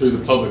through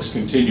the public's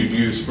continued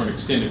use for an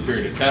extended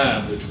period of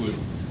time, which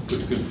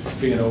could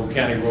be an old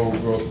county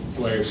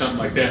roadway or something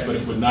like that, but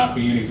it would not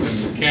be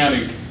anything the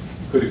county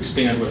could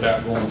extend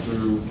without going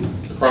through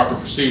the proper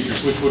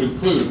procedures, which would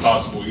include a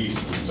possible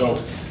easement.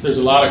 So there's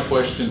a lot of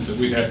questions that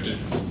we'd have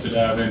to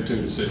dive into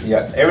to see.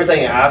 Yeah,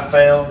 everything I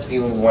found,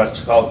 even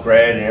what's called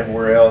Grad and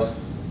everywhere else,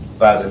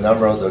 by the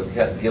number of the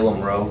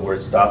Gillum Road where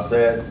it stops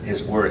at,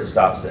 is where it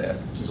stops at.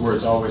 Is where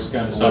it's always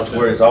kind of stopped Which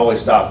where at. it's always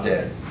stopped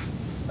at.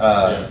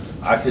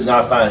 I could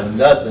not find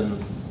nothing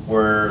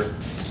where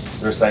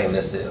they're saying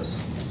this is,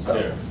 so.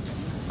 Yeah.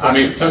 I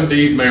mean, some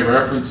deeds may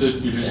reference it,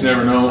 you just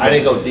never know. I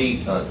didn't go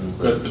deep hunting,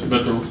 But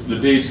the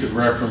deeds could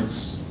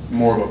reference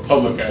more of a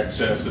public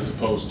access as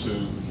opposed to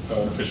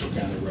an official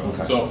county road.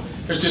 Okay. So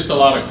there's just a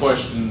lot of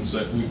questions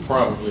that we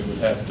probably would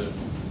have to,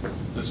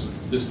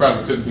 this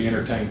probably couldn't be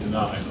entertained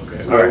tonight.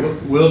 Okay, all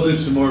right, we'll do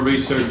some more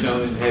research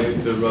on it and have it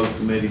to the road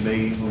committee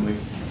meeting when we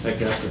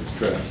take out the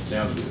truck.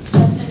 Sounds good.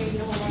 Justin, are you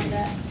gonna hold on to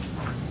that?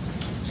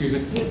 Excuse me?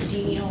 Do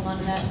you need to hold on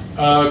to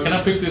that? Can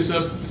I pick this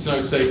up? It's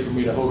not safe for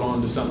me to hold on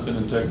to something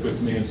and take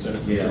with me and set it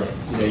in the Yeah, truck.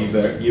 yeah,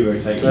 you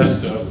better take it.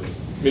 Best,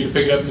 me to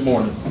pick it up in the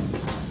morning.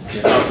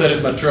 I'll set it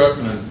in my truck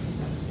and then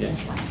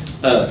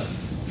Yeah.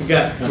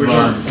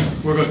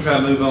 We're gonna try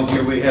to move on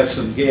here. We have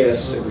some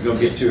guests that we're gonna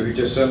get to here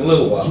just in a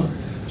little while.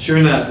 Sure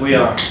enough, we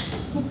are.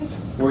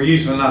 We're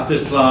usually not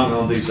this long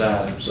on these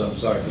items, so I'm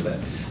sorry for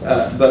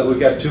that. But we've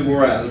got 2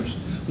 more items.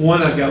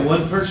 One, I've got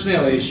one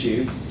personnel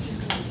issue.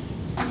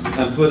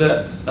 I put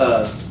up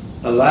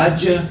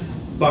Elijah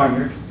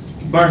Barnard,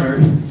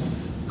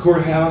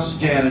 courthouse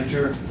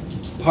janitor,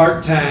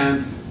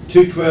 part-time,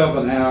 $2.12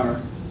 an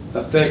hour,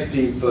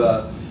 effective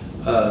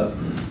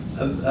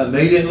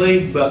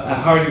immediately, but I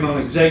hired him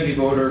on executive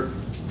order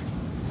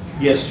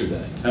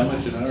yesterday. How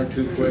much an hour,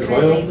 2.12?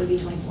 Birthday would be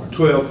 24.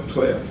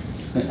 12/12.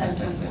 So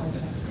 7/24 is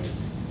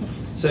effective.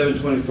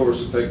 7/24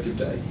 is effective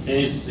date. And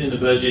it's in the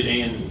budget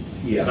and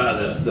Yeah. by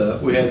the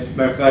We had,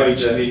 matter of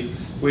fact,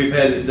 we've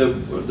had,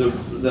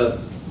 the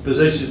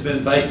position's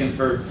been vacant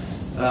for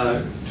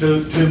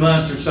 2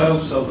 months or so,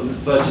 so the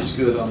budget's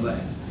good on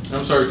that.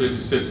 I'm sorry, Judge,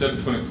 you said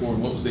 724,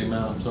 and what was the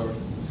amount, I'm sorry?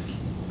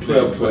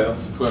 12.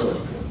 12.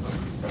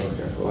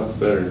 Okay, well, that's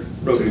better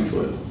than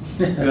 212.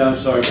 Yeah, I'm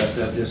sorry about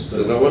that, just,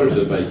 So no wonder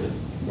it's vacant.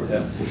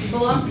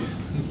 Bullock,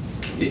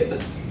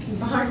 Yes.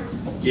 Barnes,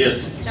 Yes.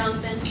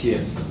 Johnston,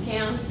 yes.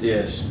 Count,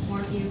 Yes.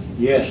 Morphew.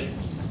 Yes.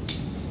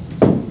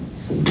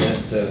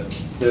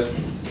 That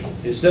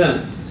is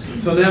done.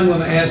 So now I'm going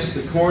to ask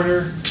the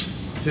coroner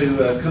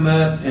to come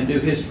up and do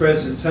his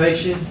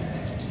presentation,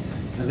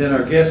 and then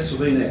our guests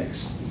will be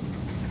next.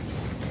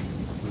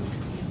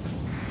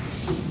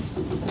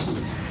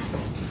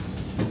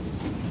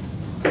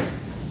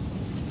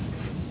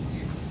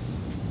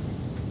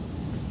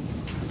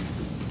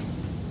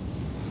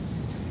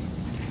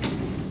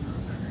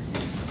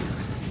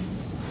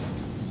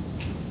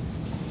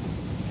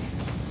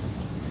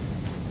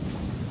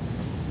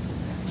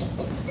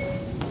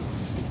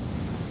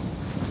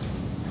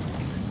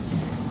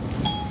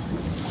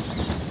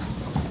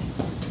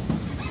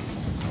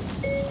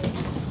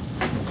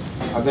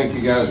 I think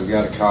you guys have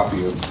got a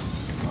copy of, the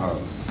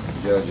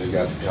judge has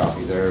got the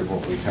copy there of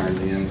what we turned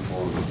in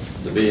for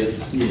The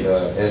bids?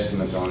 the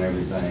estimates on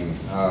everything.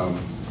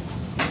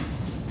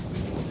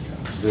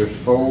 There's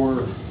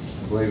 4, I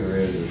believe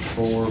there's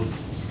 4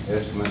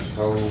 estimates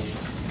total.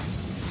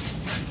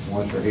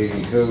 One for heating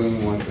and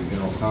cooling, one for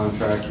general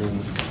contracting,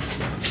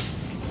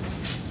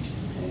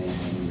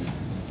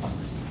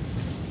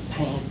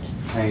 and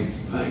paint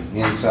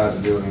inside the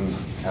building,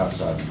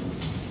 outside the building.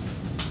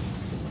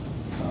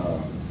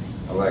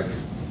 Electric.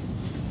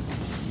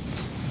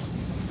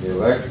 The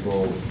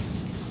electrical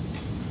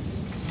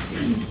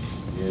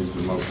is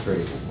the most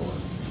critical part.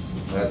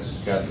 That's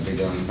got to be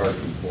done first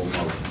and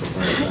foremost to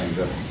bring things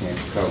up to camp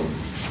code.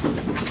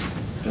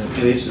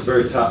 And it's the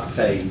very top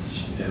page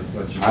of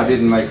what you... I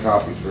didn't make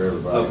copies for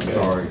everybody, Okay. I'm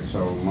sorry,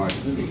 so much.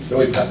 Go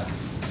ahead, Pat.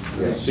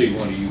 Let's see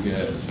one of you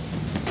guys.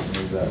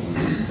 There's that one.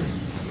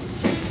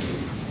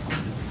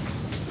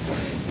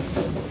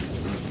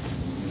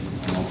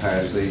 I'm gonna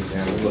pass these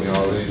down to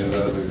all these and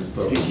others.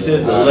 He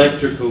said the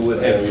electrical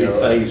would have to be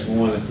phase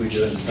 1 if we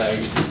do it in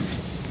phase.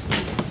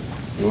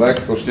 The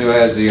electrical still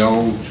has the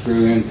old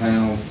screw-in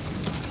panel,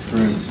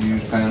 screw-in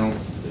fuse panel.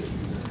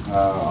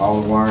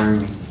 All the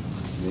wiring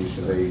needs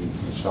to be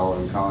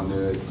installed in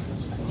conduit.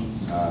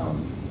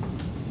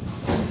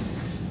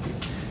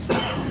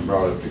 And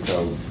brought up to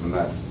code from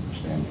that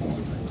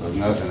standpoint.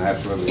 Because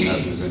absolutely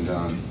nothing's been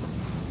done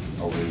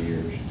over the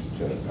years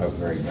to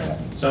upgrade that.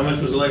 So how much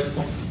was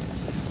electrical?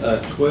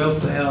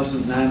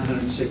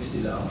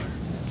 $12,960.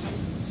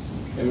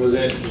 And was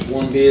that just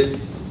one bid?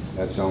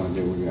 That's the only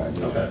bid we got.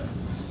 yeah. Okay.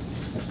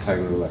 That's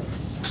Taylor Electric.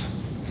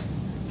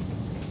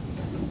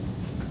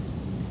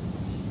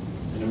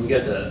 And then we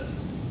got the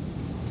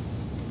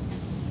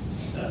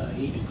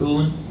heat and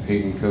cooling?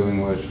 Heating and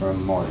cooling was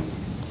from Marty.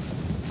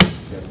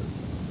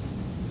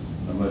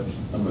 How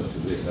much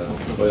is it?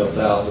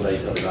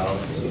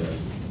 $12,800.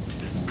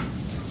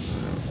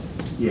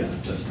 Yeah,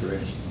 that's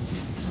correct.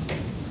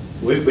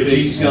 But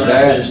he's gonna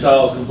have to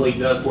install a complete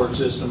ductwork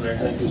system and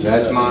everything?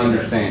 That's my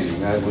understanding.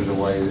 That was the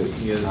way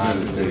that I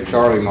understood.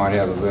 Charlie might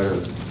have a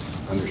better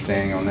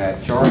understanding on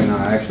that. Charlie and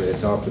I actually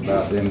had talked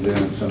about them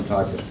doing some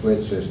type of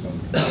split system,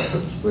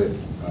 split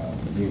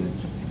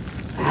units.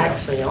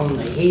 Actually, on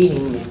the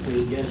heating, if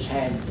we just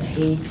had the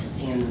heat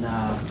in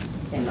the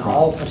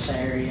office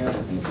area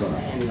and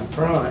the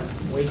front,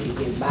 we could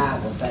get by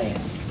with that.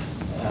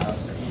 In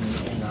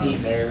our- Heat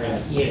and air in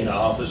the Yes.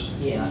 office?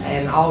 Yeah,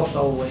 and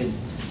also with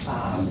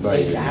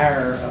the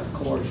air, of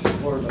course,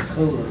 where the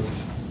coolers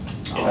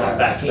In our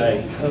back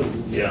bay. Cool.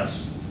 Yes.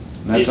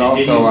 That's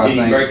also, I Did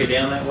he break think, it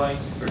down that way,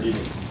 or did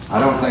he? I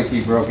don't think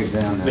he broke it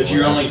down that way. But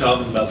you're only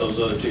talking about those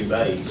other 2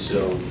 bays,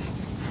 so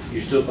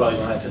you're still probably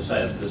gonna have to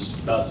have this,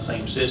 about the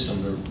same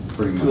system to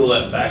Pretty much. cool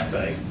that back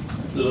bay.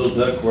 The little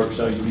ductwork,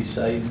 so you'll be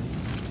safe.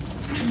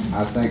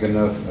 I think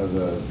enough of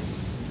the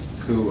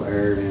cool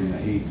air and the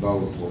heat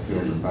both will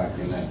filter back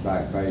in that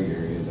back bay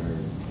area there,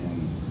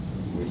 and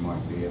we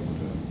might be able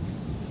to,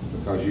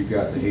 because you've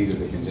got the heat of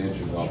the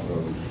condensers off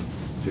those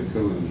 2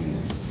 cooling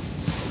units.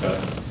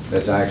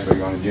 That's actually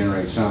going to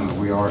generate some, and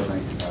we are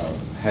thinking,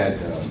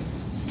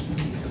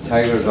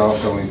 Taylor's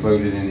also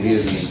included in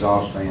his an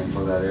exhaust fan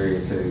for that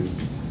area too.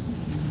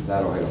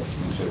 That'll help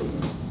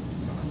considerably.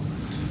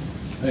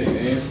 Hey,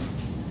 Ann,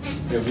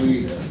 have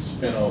we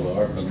spent all the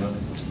ARPA money?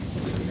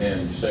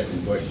 And the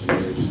second question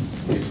is,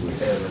 if we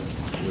haven't,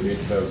 would it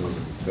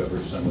cover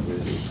some of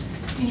this?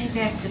 You need to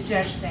ask the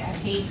judge that.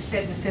 He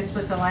said that this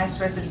was the last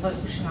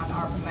resolution on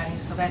ARPA money,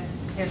 so that's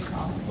his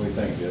call. What do you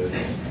think, Judge?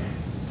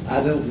 I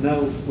don't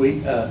know,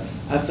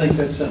 I think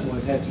that's something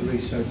we'd have to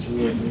research a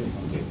little bit.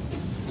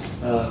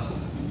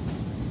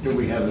 Do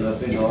we have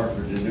enough in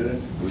Hartford to do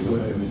it? We don't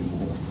have any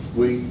more.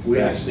 We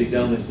actually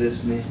don't at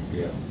this minute.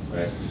 Yeah,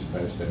 I just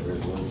passed that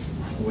resolution.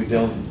 We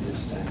don't at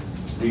this time.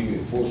 Do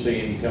you foresee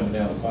any coming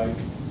down the pipe?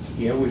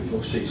 Yeah, we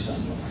foresee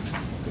something.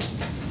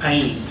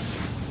 Painting.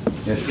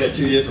 Yes, You got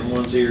 2 different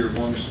ones here,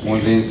 one's.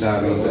 one's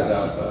inside, One's one's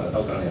outside. outside.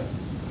 Okay.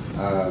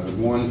 The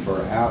one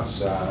for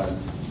outside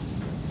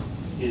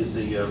Is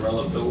the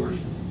roll-up doors.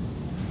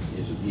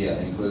 is, yeah,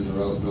 includes the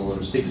roll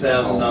doors.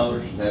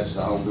 $6,000. That's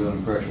the whole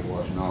building pressure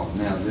washing off.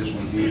 Now, this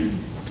one here,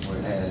 where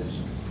it has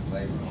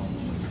labor on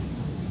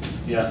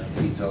Yeah.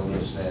 it, he told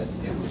us that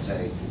it would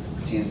take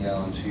 10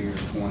 gallons here,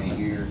 20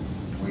 here.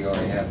 We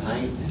already have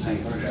Paint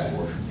for that.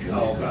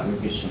 Oh, okay.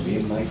 We'll get some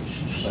inmates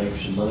to save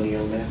some money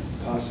on that.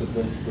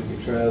 Possibly, we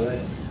could try that.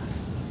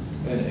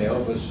 And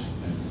Elvis,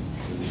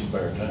 in his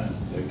spare time,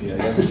 they get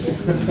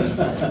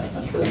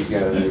everything. He's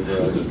got a new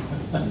brush.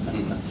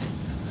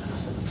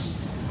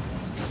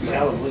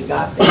 Well, if we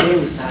got the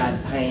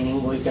inside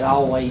painting, we could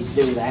always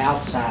do the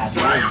outside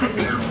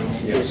later. I mean,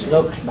 it just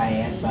looks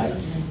bad, but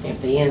if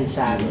the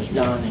inside was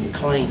done and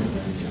clean,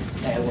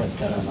 that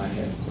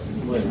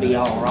would be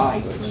all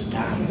right for the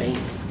time being.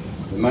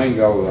 The main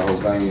goal of the whole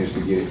thing is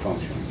to get it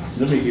functioning.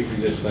 Let me give you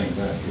this thing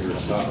back here, a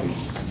copy.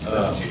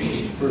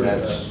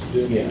 That's,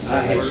 Yeah,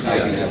 I have.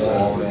 taking that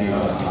wall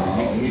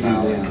down. You do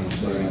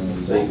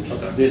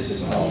that. This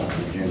is all.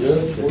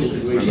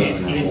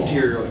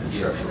 Interior.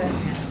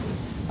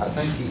 I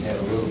think he had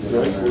a little bit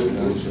of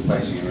those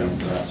facing around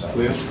the outside.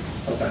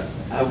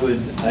 Well,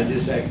 I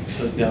just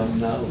actually don't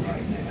know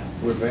right now.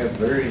 We have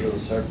very little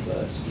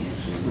surplus.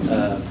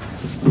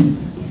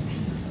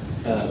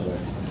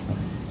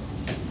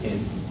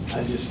 And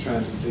I'm just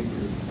trying to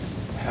figure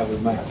how we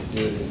might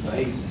do it in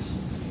phases.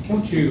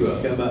 Won't you,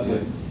 Come up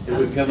with, if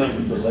we come up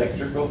with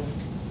electrical,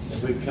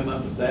 if we come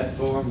up with that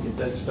form, get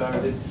that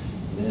started,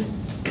 then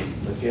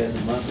look at it in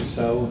a month or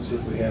so and see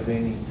if we have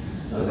any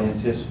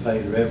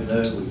unanticipated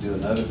revenue, we do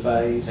another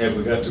phase. have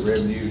we got the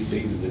revenues to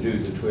either do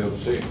the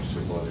 12/6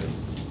 or whatever?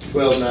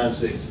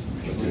 1296.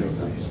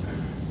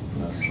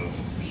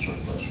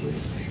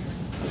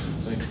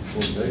 Thank you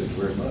for David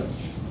very much.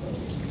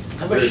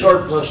 How much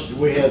surplus did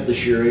we have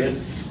this year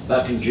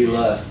back in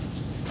July,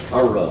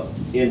 or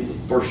in the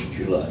 1st of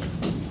July?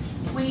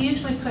 We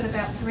usually put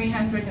about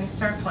 300 in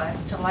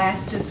surplus to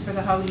last us for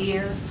the whole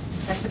year.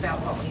 That's about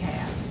what we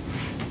have.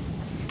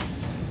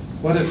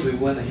 What if we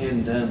went ahead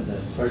and done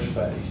the first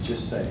phase,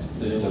 just that?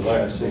 Just the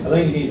last. I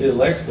think you need to do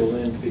electrical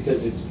then,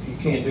 because you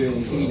can't do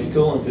any heating and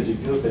cooling, because you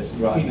hook a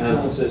heating and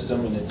cooling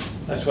system, and it's,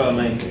 That's what I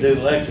mean, to do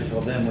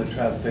electrical, then we'll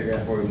try to figure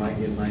out where we might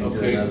get money to do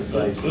Okay, another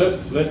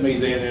phase. let me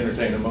then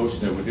entertain a motion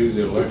that we do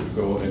the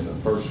electrical in the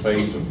first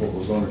phase of what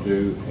we're gonna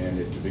do, and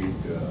it to be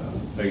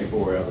paid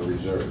for out of the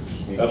reserves,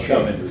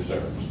 upcoming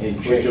reserves. And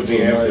Which check will be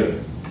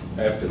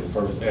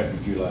for after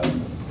July.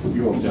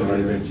 You want Till to right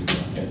do in July.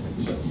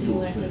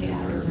 We'll have to get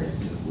out of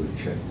reserves. We'll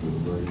check for the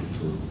budget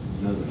for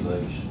another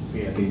phase.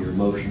 Yeah. In your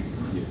motion.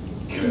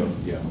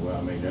 Well,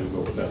 I mean, that'll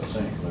go without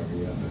saying,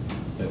 Larry, yeah, but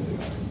that'll be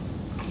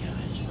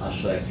all I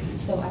second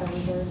So out of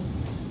reserves.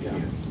 right.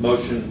 Yeah.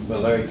 Motion by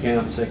Larry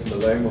Count, second by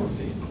Larry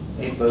Morphy.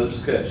 Any further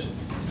discussion?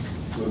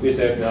 We'll get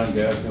that done,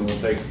 guys, and we'll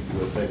take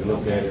a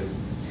look at it.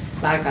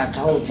 Like I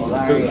told you,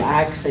 Larry,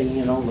 actually,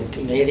 you know,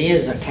 it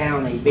is a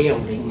county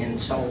building, and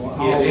so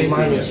all the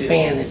money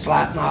spent, it's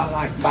like, not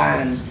like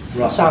buying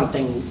Right.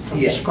 something from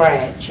Yeah.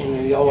 scratch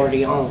and you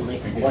already own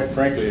it. And quite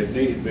frankly, it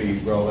needed to be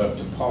brought up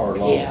to par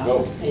long Yeah,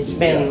 ago. it's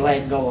been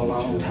let go a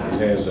long It time.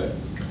 has that. it.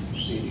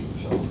 City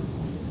was over.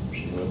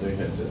 Well, they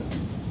had to,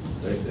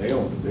 they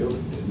owned the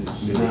building, didn't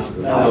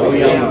they? No,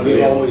 We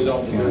we always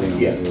owned the building.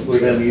 Yeah, we've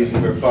been using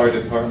it for fire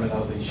department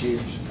all these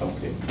years.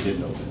 Okay, didn't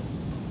know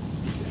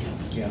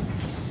that. Yeah.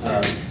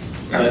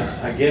 But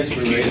I guess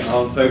we're ready.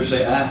 All in favor,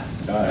 say aye.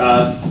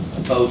 Aye.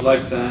 Opposed,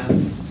 like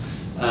sign.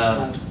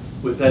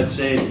 With that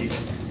said, you can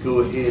go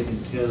ahead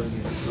and tell your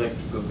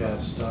electrical guy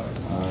to start.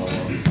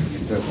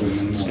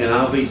 And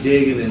I'll be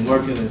digging and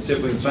working and see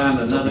if we can find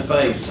another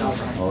phase.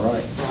 All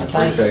right. I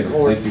thank the Appreciate it.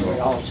 court Thank you. for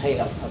y'all's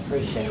help, I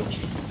appreciate you.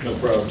 no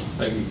problem.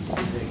 Thank you.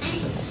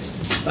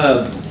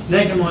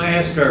 Next, I'm gonna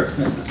ask her,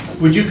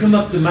 would you come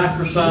up to the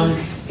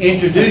microphone,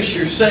 introduce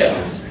yourself?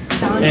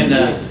 And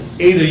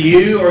either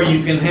you or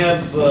you can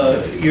have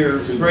your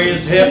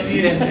friends help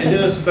you and do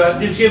us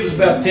just give us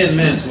about 10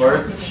 minutes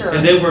worth. Sure.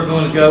 And then we're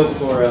gonna go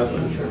for a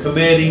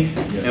committee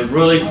and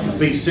really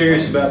be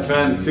serious about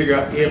trying to figure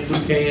out if we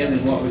can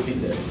and what we can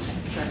do.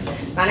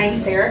 My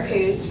name's Sarah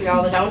Coots, for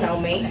y'all that don't know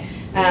me.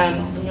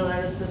 You'll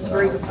notice this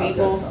group of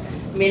people,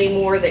 many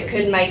more that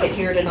couldn't make it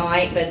here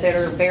tonight, but that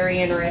are very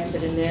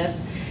interested in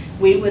this.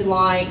 We would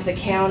like the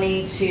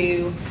county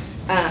to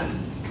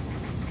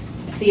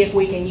see if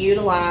we can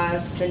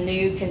utilize the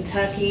new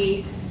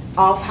Kentucky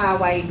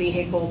Off-Highway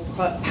Vehicle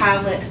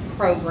Pilot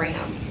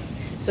Program.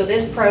 So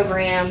this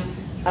program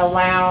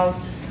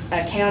allows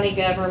a county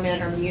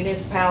government or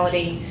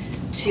municipality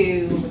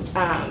to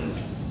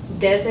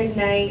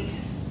designate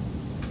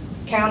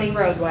county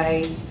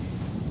roadways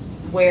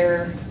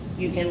where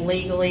you can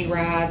legally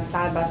ride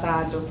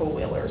side-by-sides or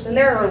four-wheelers. And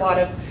there are a lot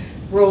of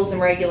rules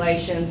and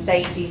regulations,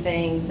 safety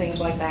things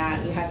like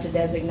that. You have to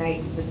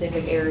designate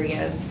specific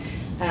areas.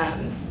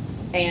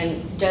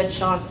 And Judge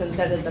Johnston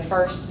said that the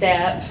first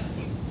step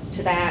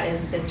to that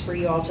is for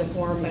you all to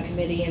form a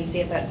committee and see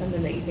if that's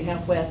something that you can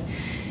help with.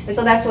 And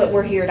so that's what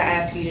we're here to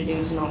ask you to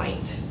do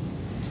tonight.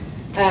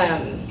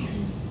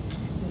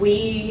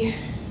 We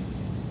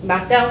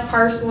myself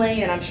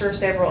personally, and I'm sure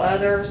several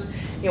others,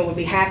 would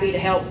be happy to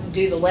help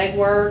do the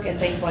legwork and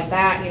things like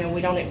that. We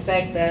don't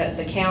expect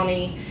the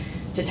county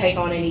to take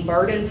on any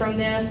burden from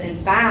this.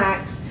 In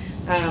fact,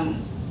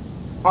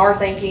 our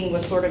thinking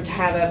was sort of to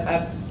have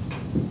a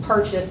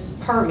purchase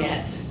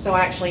permit, so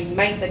actually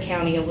make the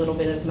county a little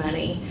bit of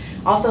money.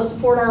 Also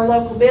support our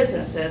local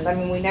businesses. I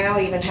mean, we now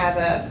even have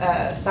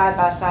a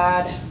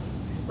side-by-side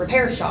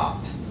repair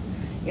shop.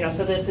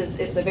 So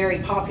it's a very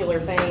popular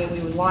thing, and we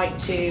would like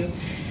to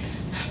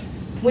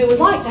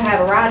have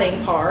a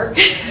riding park,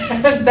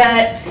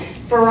 but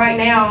for right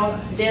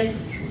now,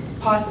 this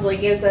possibly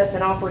gives us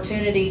an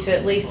opportunity to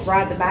at least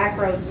ride the back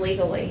roads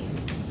legally.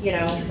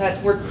 That's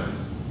where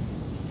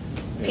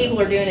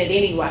people are doing it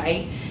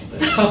anyway,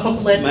 so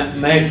let's.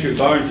 Master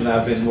Barnes and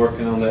I have been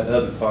working on that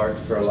other part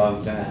for a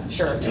long time.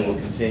 Sure. And we'll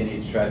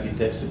continue to try to get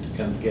that to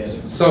come together.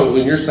 So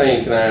when you're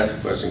saying, can I ask a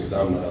question, because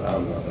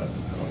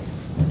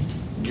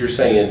you're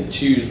saying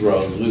choose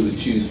roads, we would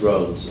choose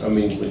roads. I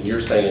mean, when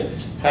you're saying,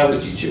 how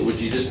would you choose? Would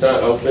you just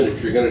not open,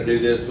 if you're gonna do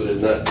this, would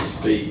it not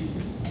just be,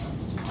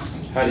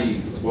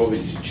 what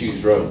would you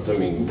choose roads? I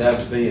mean. That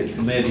would be a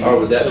committee. Or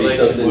would that be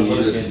selection something we're you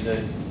looking just,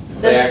 into.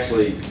 they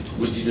actually,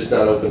 would you just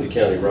not open the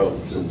county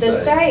roads and say? The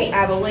state,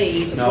 I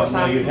believe. No,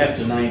 you have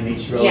to name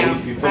each road. Yeah,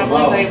 If you put I them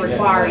all, believe they you have to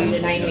require you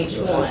to name each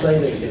I'd one. say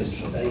they just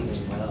state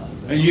them out.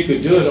 And you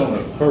could do it on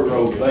a per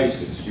road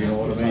basis, you know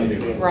what I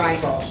mean?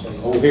 Right.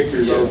 Old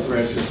Hickory Road, for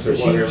instance, or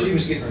She whatever,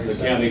 was getting ready to the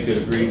say. county could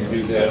agree to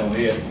do that on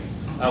it.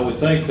 I would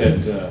think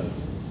that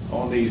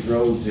on these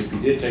roads, if you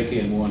did take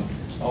in one,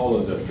 all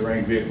of the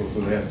terrain vehicles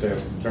would have to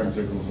have turn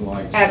signals and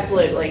lights.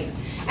 Absolutely.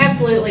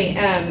 Absolutely,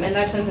 and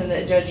that's something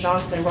that Judge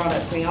Johnston brought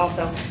up to me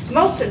also.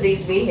 Most of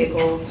these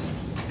vehicles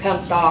come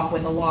stock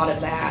with a lot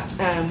of that.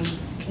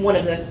 One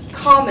of the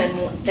common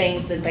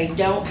things that they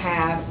don't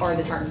have are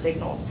the turn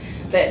signals,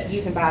 but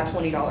you can buy a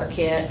 $20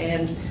 kit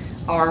and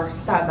our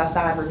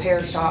side-by-side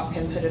repair shop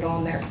can put it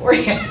on there for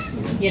you,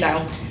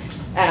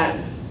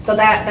 So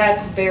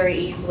that's very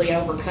easily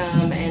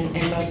overcome, and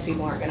most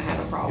people aren't gonna have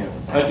a problem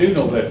with that. I do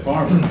know that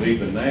farmers,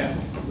 even now,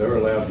 they're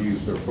allowed to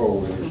use their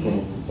four-wheelers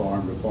going from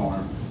farm to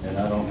farm, and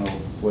I don't know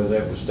whether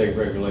that was state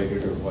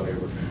regulated or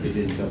whatever. It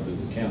didn't come to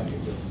the county,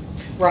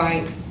 but.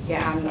 Right,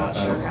 yeah, I'm not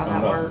sure how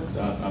that works.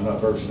 I'm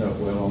not versed enough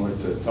well on it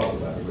to talk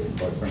about it, really,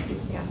 quite frankly.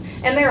 Yeah,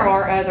 and there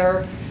are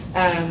other,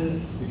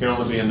 It can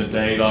only be in the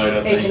daylight,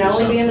 I think. it can or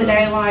only be in the something.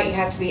 daylight, you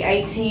have to be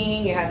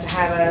 18, you have to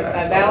have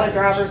a valid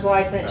driver's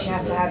license, you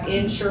have to have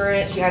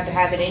insurance, you have to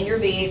have it in your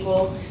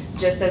vehicle,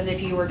 just as if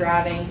you were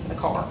driving a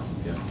car.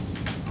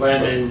 But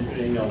then,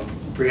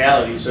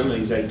 reality, some of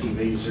these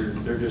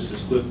ATVs they're just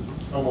as quick,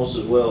 almost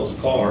as well as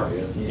a car.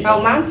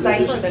 Oh, mine's They're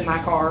safer just- than my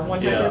car,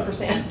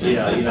 100%.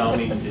 Yeah, I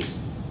mean, it's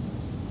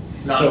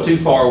not too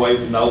far away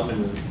from the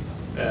open,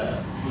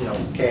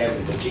 cab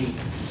with a Jeep.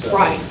 So-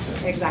 Right,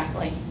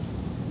 exactly.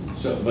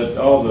 So, but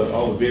all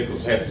the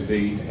vehicles have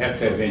to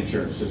have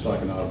insurance, just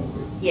like an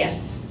automobile.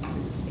 Yes,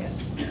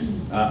 yes,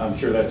 I'm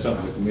sure that's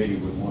something the committee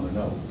would want to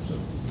know, so.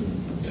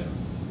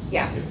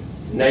 yeah.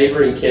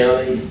 Neighboring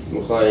counties,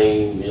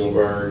 McLean,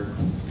 Muhlenberg,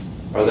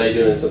 are they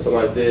doing something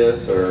like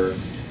this, or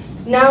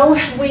No,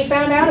 we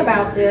found out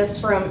about this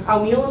from,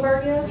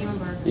 Muhlenberg is?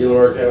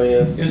 Muhlenberg County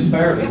is? It's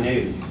fairly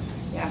new.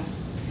 Yeah.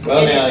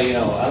 Well, now,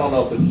 I don't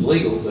know if it's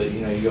legal, but,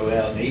 you go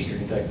out in eastern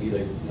Kentucky,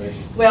 they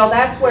Well,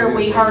 that's where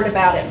we heard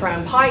about it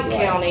from. Pike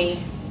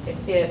County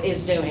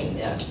is doing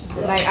this.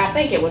 And I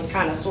think it was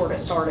kind of sort of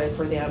started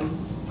for them.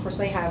 Of course,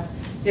 they have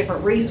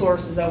different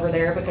resources over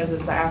there because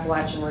it's the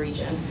Appalachian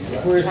region.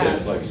 Where is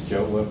that place,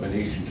 Joe, up in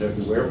East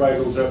Kentucky, where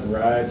everybody goes up and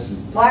rides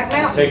and Black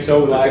Mountain. takes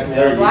over the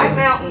Kentucky? Black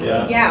Mountain,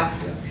 Yeah. yeah.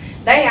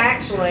 They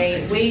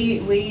actually,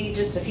 we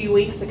just a few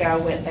weeks ago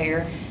went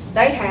there.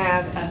 They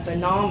have a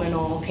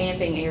phenomenal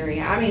camping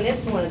area. I mean,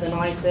 it's one of the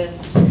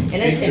nicest, and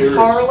it's in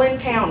Harlan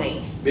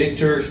County. big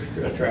tourist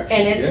attraction.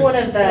 And it's one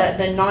of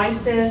the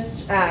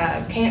nicest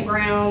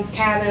campgrounds,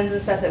 cabins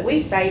and stuff that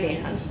we've stayed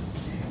in.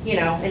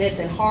 And it's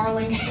in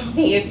Harlan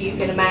County, if you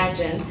can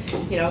imagine,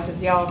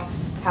 because y'all,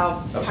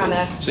 how kind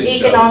of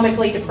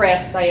economically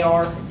depressed they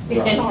are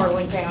in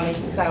Harlan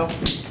County, so.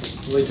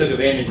 We took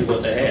advantage of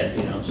what they had,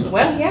 so.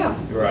 Well, yeah,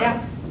 Right.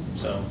 yeah.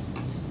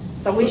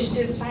 So we should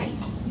do the same.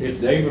 If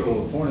David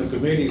will appoint a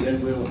committee,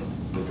 then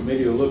the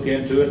committee will look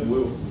into it and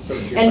we'll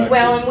certainly get back And to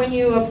well, you. and when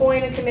you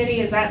appoint a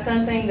committee, is that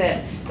something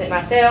that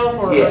myself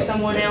or Yes,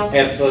 someone else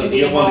can absolutely. be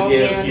You'll want involved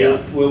to in?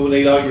 get, we will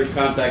need all your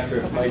contact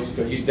information,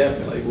 because you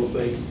definitely will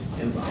be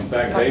In involved.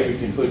 fact, David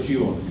can put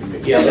you on the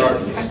committee.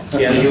 Yeah,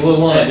 Yeah, you will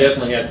want to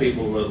definitely have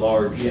people with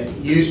large. Yeah,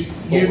 you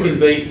can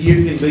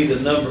be the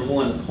number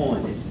one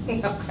appointed.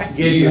 Okay.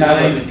 Give your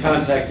name and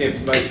contact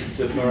information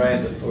to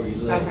Miranda before you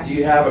leave. Okay. Do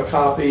you have a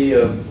copy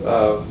of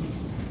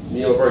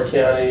Muhlenberg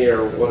County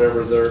or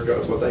whatever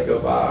what they go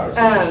by? Or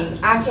something?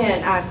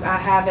 I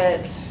have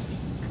it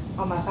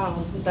on my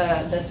phone,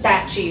 the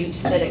statute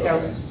that it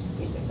goes.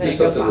 Just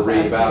something to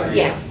read about.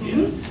 Yeah.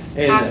 Mhm.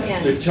 I And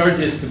can. the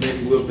charges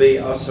committee will be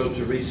also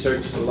to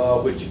research the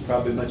law, which you've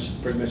probably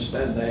pretty much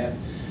done that.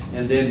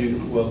 And then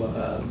you will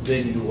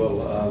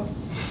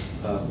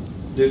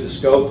do the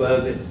scope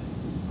of it,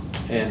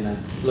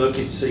 look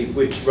and see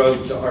which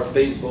roads are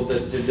feasible to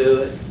do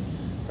it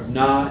or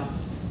not.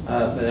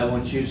 But I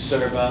want you to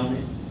serve on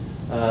it.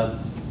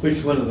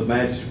 Which one of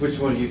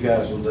you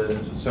guys will do it,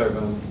 serve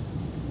on it?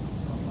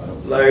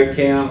 Larry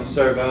Count will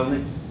serve on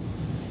it.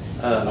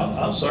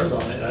 I'll serve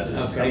on it.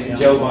 Okay, and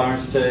Joe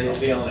Barnes too. I'll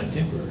be on it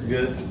temporary.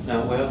 Good.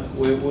 No, well,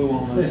 we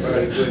won't move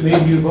very quick. Me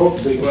and you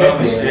both be Well,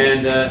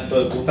 temporary. And,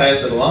 But we'll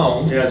pass it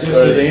along. Yeah, just to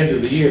the end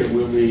of the year,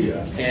 we'll be,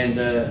 and,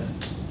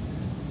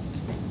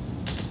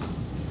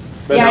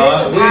 But Yeah, no,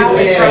 it's a we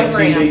pilot have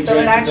program, TV so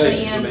it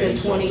actually transportation ends in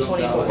committee.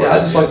 2024. Yeah,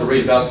 I'd just like to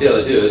read about, see how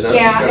they do it, and I'm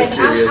just Yeah, kind and of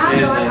curious.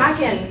 I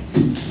can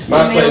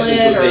My email questions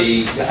it would or.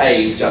 be the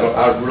age.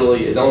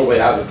 The only way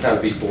I would kind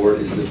of be for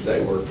it is if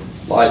they were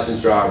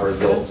licensed driver,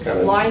 adults, kind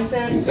of.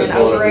 Licensed instead of and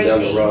going over up and down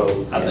the 18.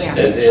 road. I think Yeah.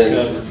 that's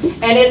And-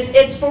 covered. And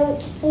it's for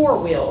four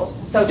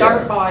wheels, so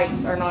dirt Yeah.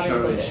 bikes are not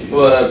included.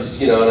 Well, I'm just,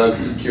 and I'm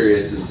just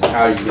curious as to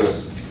how you're gonna,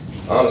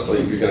 honestly,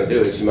 if you're gonna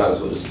do it, you might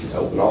as well just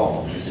open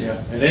all. Yeah,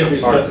 and every,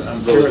 It's hard to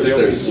I'm really sure sit they'll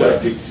there be and sweat.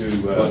 subject to,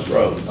 Bunch of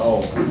roads.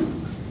 all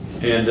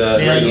and, Now,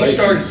 you regulations,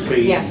 started,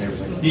 speed Yeah. and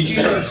everything. did you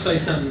start to say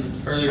something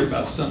earlier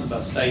about something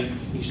about state?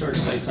 You started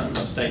to say something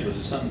about state, was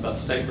it something about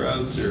state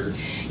roads or?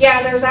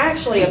 Yeah, there's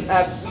actually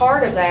a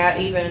part of that,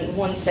 even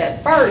one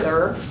step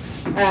further,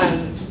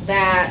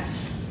 that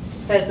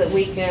says that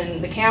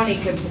the county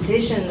could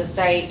petition the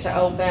state to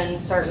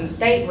open certain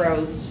state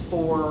roads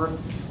for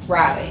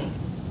riding.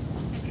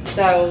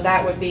 So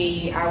that would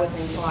be, I would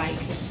think like,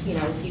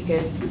 if you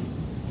could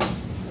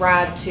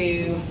ride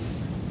to,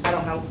 I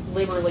don't know,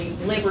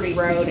 Liberty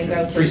Road and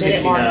go to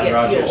Minute Mark and 369 get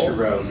Rochester fuel.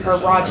 Road or Or something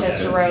like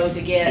Rochester that. Road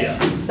to get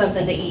Yeah.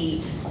 something to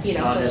eat, Not something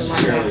like that.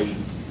 necessarily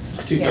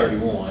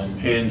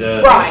 231. and,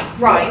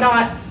 Right,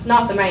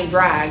 not the main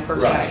drag per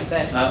se, Right.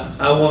 but.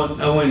 I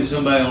want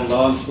somebody on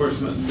law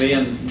enforcement being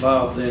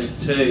involved in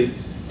it too.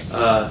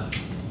 And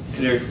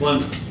there's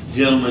one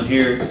gentleman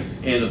here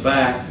in the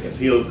back, if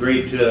he'll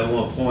agree to it, I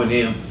want to appoint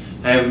him.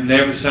 I have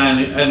never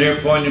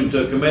appointed him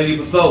to a committee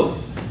before.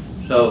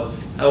 So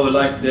I would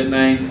like to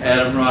name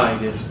Adam Wright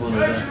as one of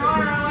them. Your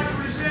Honor, I'd like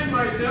to rescind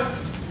myself.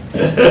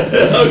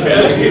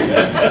 Okay.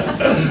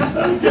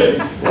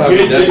 Well, I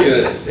mean,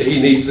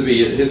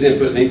 his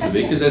input needs to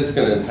be, because that's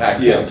gonna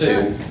impact Yeah. him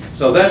too.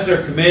 So that's our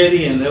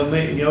committee, and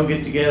you'll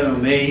get together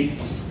and meet,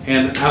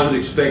 and I would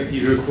expect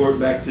you to report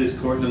back to this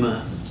court in a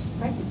month.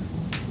 Okay.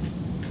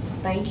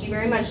 Thank you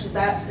very much. Did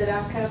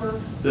I cover?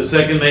 The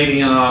second meeting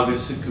in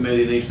August, the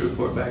committee needs to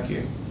report back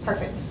here.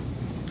 Perfect.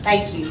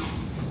 Thank you.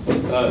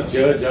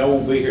 Judge, I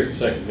won't be here at the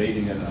second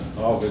meeting in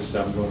August,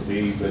 I'm going to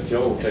be, but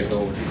Joe will take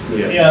over.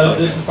 Yeah,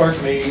 this is the first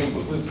meeting,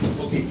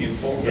 we'll keep you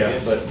informed. I Yeah,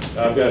 guess. but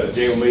I've got a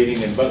jail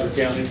meeting in Butler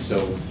County,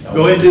 so.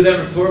 Go ahead and do that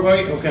report,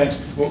 Wade. Okay,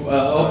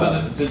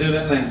 open it to do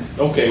that now.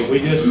 Okay, we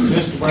just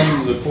to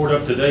bring the court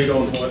up to date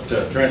on what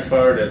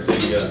transpired at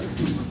the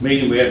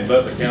meeting we had in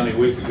Butler County a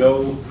week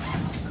ago.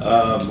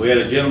 We had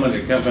a gentleman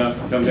that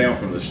come down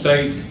from the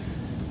state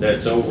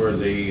that's over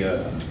the,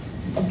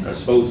 I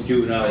suppose,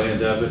 juvenile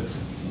end of it.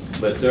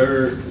 But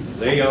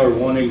they are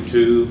wanting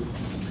to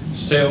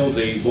sell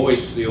the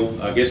boys,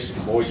 I guess the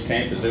boys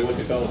camp, is that what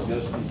they call it,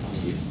 Justin?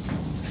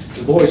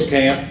 The boys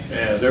camp,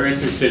 they're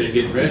interested in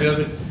getting rid of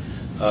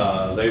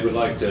it. They would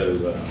like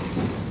to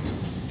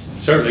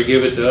certainly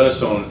give it to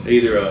us on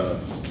either a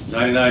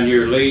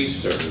 99-year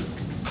lease or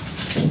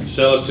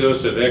sell it to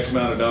us at X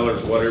amount of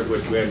dollars, whatever,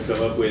 which we haven't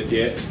come up with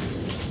yet.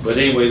 But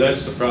anyway,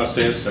 that's the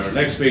process. Our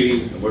next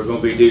meeting, we're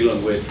going to be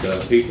dealing with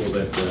people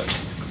that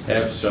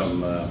have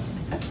some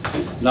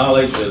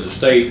knowledge of the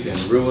state and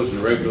rules and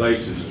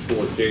regulations as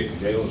far as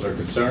jails are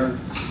concerned.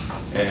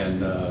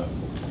 And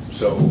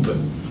but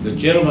the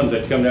gentleman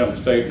that come down from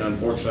the state, and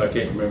unfortunately I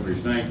can't remember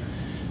his name,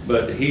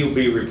 but he'll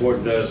be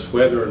reporting to us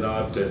whether or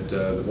not that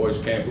the boys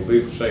camp will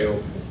be for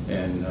sale,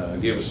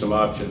 and give us some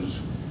options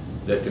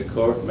that the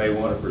court may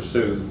want to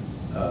pursue,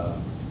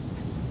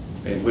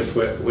 in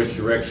which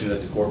direction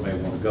that the court may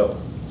want to go.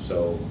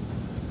 So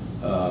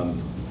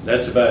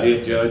that's about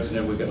it, Judge. And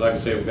then we got, like I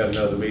said, we've got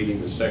another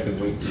meeting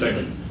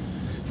the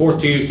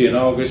fourth Tuesday in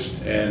August,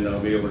 and I'll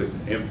be able to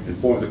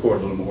inform the court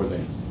a little more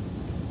then.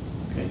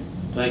 Okay,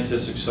 thanks,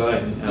 that's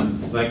exciting. I'm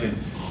thinking,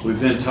 we've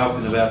been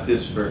talking about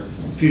this for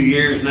a few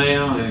years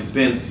now, and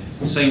it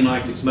seemed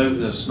like it's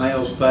moving at a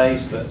snail's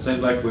pace, but it seems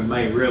like we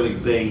may really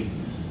be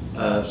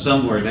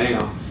somewhere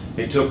now.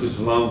 It took us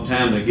a long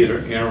time to get our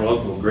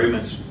interlocal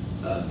agreements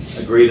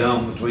agreed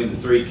on between the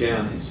three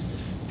counties.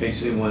 In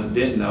case anyone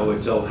didn't know,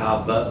 it's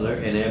Ohio, Butler,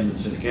 and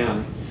Edmonson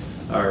County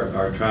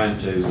are trying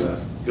to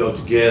go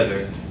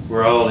together.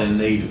 We're all in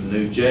need of a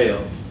new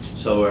jail,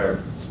 so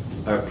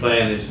our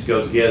plan is to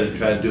go together and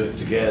try to do it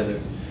together.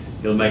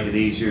 It'll make it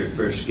easier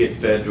for us to get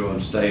federal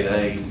and state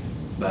aid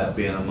by it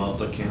being a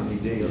multi-county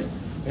deal.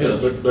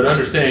 Yes, but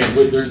understand,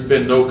 there's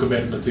been no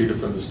commitments either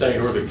from the state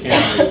or the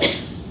county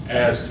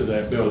as to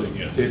that building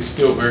yet. It's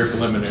still very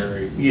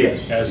preliminary.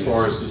 Yes. As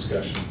far as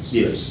discussions.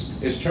 Yes.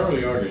 Is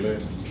Charlie already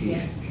left?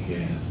 Yes.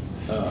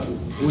 Yeah.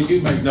 Would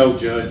you make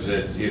note, Judge,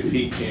 that if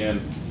he can,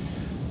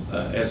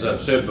 as I've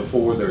said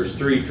before, there's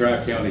 3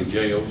 tri-county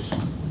jails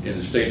in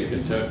the state of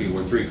Kentucky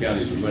where 3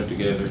 counties have went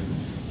together.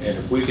 And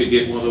if we could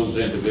get one of those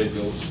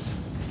individuals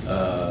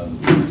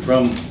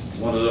from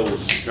one of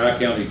those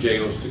tri-county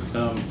jails to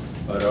come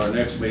at our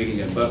next meeting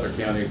in Butler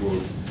County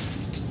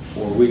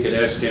where we could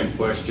ask him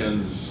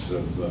questions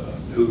of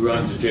who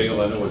runs the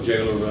jail. I know a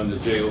jailer runs the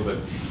jail, but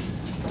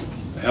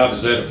how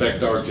does that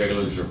affect our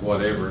jailers or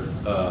whatever?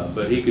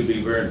 But he could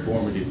be very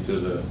informative to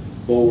the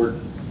board.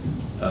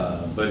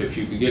 But if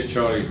you could get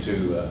Charlie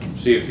to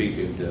see if he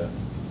could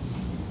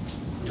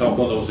talk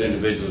one of those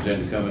individuals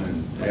into coming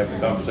and have the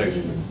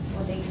conversation.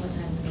 What date, what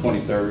time?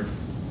 23rd,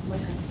 What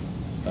time?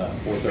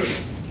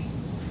 4:30.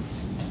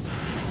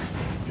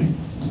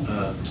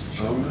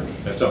 All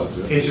right. That's all,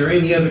 Judge. Is there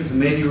any other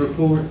committee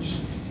reports?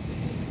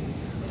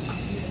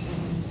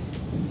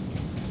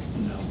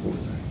 No.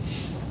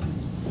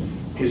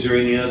 4:30. Is there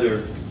any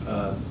other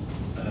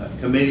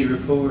committee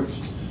reports?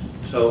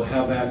 So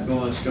how about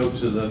let's go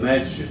to the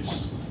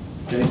magistrates.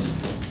 Jason?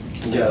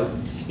 Joe?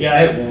 Yeah, I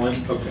have one.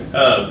 Okay.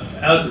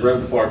 Out at the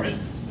road department,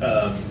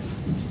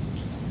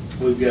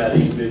 we've got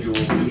an individual,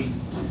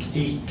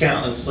 he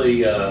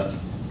countlessly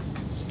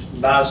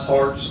buys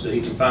parts that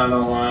he can find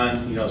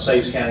online, you know,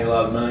 saves the county a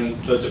lot of money.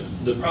 But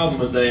the problem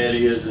with that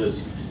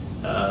is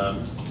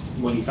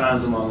when he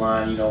finds them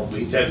online, you know,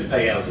 he's having to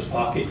pay out of his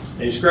pocket.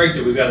 And it's great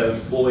that we've got an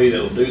employee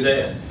that will do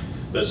that,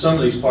 but some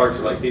of these parts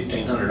are like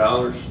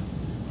 $1,500,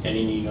 and then,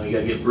 you know, you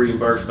gotta get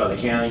reimbursed by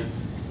the county.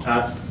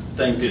 I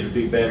think that it'd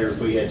be better if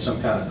we had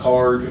some kind of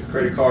card, a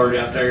credit card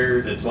out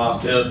there that's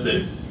locked up,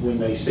 that when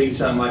they see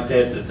something like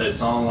that, that's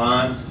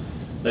online,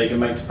 they can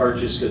make the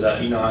purchase. Because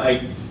I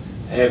hate to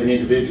have an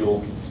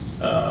individual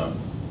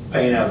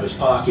paying out of his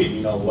pocket,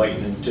 you know,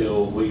 waiting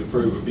until we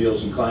approve of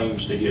bills and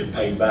claims to get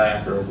paid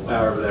back, or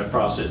however that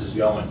process is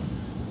going.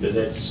 Because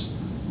that's,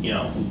 you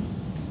know.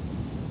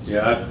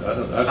 Yeah,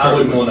 I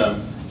wouldn't want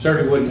to.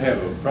 Certainly wouldn't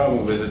have a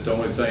problem with it. The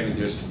only thing is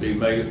just to be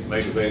made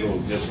available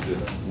just to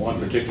one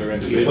particular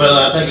individual. Well,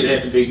 I think it'd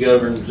have to be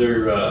governed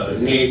through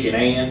Nick and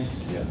Ann.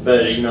 Yeah.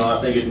 But, you know, I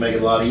think it'd make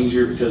it a lot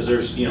easier, because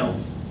there's, I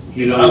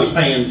was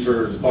paying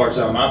for the parts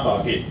out of my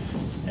pocket,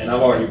 and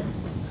I've already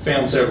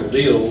found several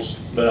deals,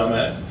 but I'm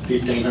at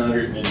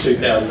 $1,500 and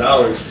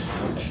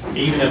 $2,000.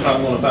 Even if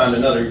I'm going to find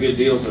another good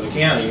deal for the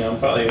county, I'm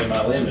probably at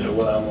my limit of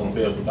what I'm going to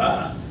be able to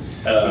buy.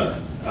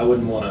 I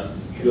wouldn't want to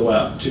go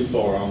out too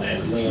far on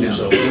that limb. Now,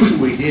 So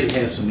we did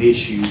have some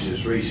issues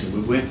as recent.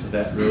 We went to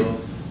that rule.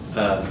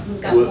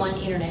 We've got one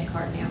internet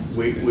card now.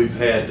 We've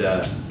had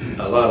a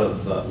lot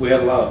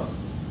of,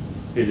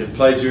 is it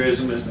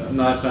plagiarism?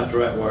 No, that's not the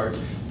right word.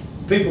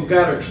 People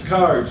got our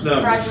cards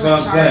numbers.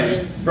 Fraudulent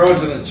charges.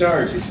 Fraudulent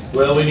charges.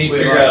 well, we need to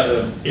figure out,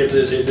 if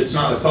it's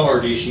not a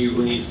card issue,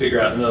 we need to figure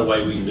out another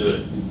way we can do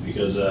it.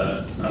 Because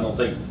I don't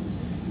think,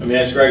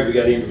 that's great, we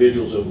got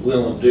individuals that are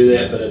willing to do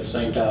that, but at the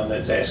same time,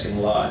 that's asking a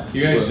lot.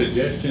 You have any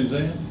suggestions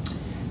then?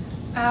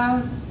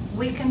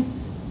 We can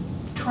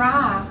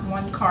try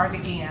one card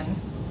again.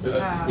 Is For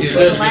that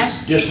the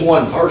last- Just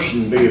one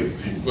person be in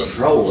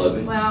control of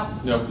it. Well,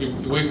 No,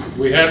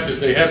 they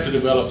have to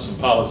develop some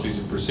policies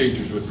and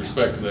procedures with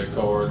respect to that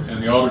card,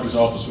 and the auditor's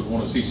office would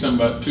want to see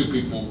two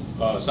people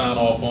sign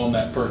off on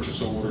that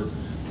purchase order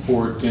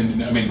for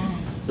it.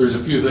 There's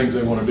a few things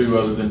they want to do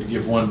other than to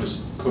give one person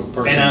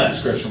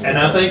discretion. And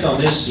I think on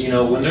this,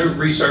 when they're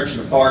researching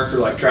a part for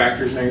like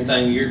tractors and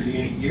everything,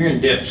 you're in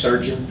depth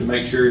searching to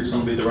make sure it's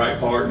going to be the right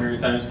part and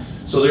everything.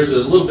 So there's a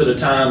little bit of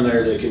time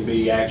there that can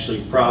be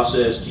actually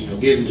processed,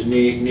 given to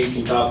Nick. Nick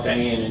can talk to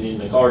Ann, and then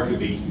the card could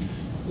be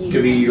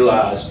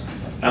utilized.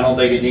 I don't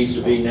think it needs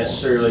to be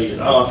necessarily,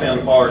 I found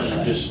a part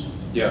and just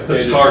put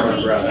the card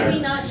number out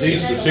there.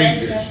 These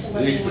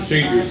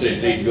procedures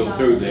that need to go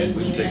through, then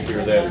we can take care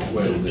of that as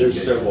well.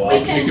 There's several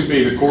It could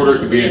be the quarter, it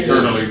could be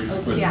internally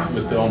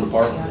with the own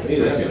department.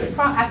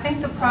 I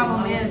think the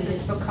problem is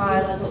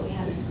because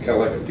Kind of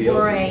like a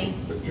we're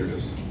but you're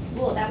just.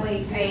 Well, that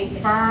way. a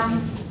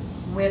firm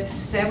with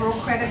several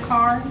credit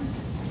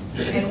cards,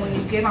 and when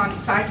you get on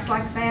sites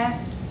like that,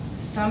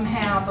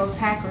 somehow those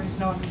hackers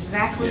know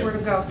exactly where to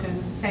go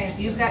to, saying if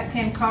you've got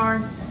 10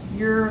 cards,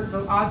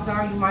 the odds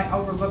are you might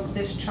overlook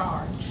this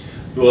charge.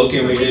 Well,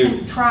 can we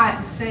try it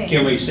and see.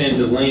 Can we send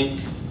a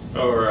link,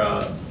 or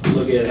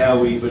look at how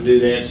we would do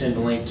that, send a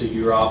link to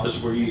your office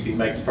where you can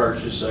make the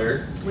purchase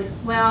there?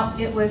 Well,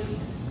 it was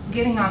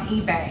getting on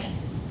eBay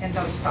and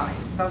those type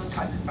of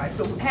sites,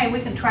 but hey, we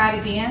can try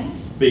it again.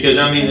 Because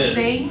I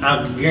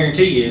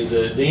guarantee you,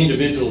 the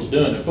individual's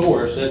doing it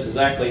for us, that's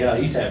exactly how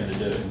he's having to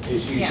do it,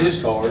 is use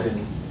his card,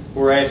 and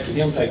we're asking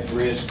him to take the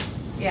risk.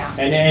 Yeah.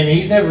 And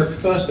he's never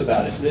fussed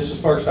about it. This is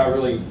first I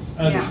really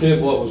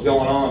understood what was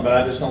going on, but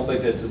I just don't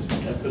think that's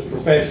as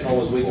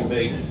professional as we can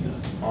be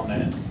on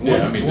that.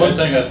 Yeah, one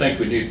thing I think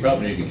we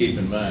probably need to keep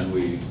in mind,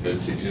 to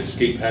just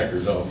keep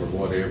hackers off or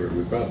whatever,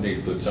 we probably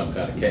need to put some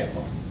kind of cap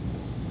on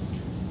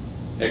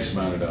it. X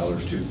amount of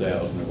dollars,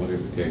 2,000 or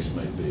whatever the case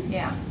may be.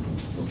 Yeah.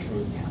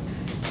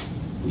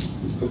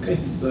 Okay,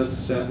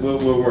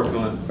 we'll work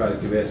on it, try to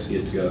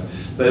investigate together.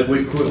 But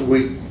we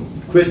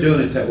quit doing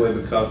it that way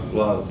because of a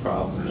lot of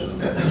problems.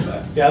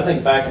 Yeah, I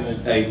think back in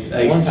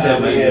the one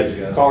time we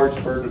had cards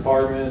per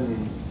department,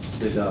 and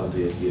they all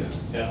did, yeah.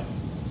 Yeah.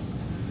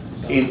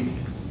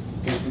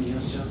 Anything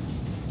else, John?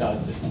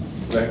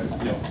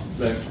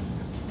 No,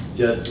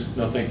 Judge,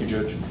 no, thank you,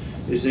 Judge.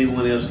 is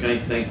anyone else got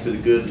anything for the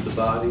good of the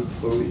body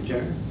before we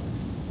adjourn?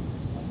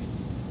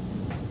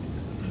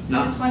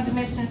 I just wanted to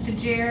mention to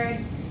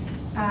Jared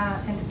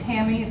and to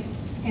Tammy,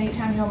 if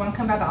anytime you want to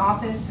come by the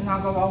office, and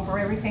I'll go over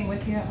everything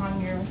with you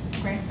on your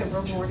grants that were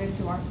awarded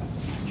to our fund.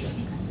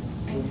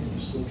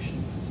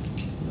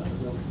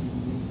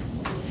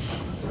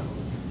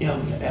 Yeah,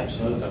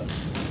 absolutely.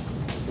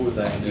 For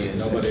that, yeah.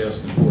 Nobody else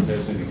in the board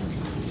has any.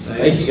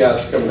 Thank you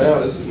guys for coming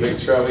out. This is make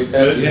sure we have.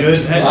 Good, good,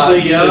 had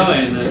to see y'all,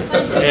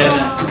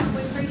 and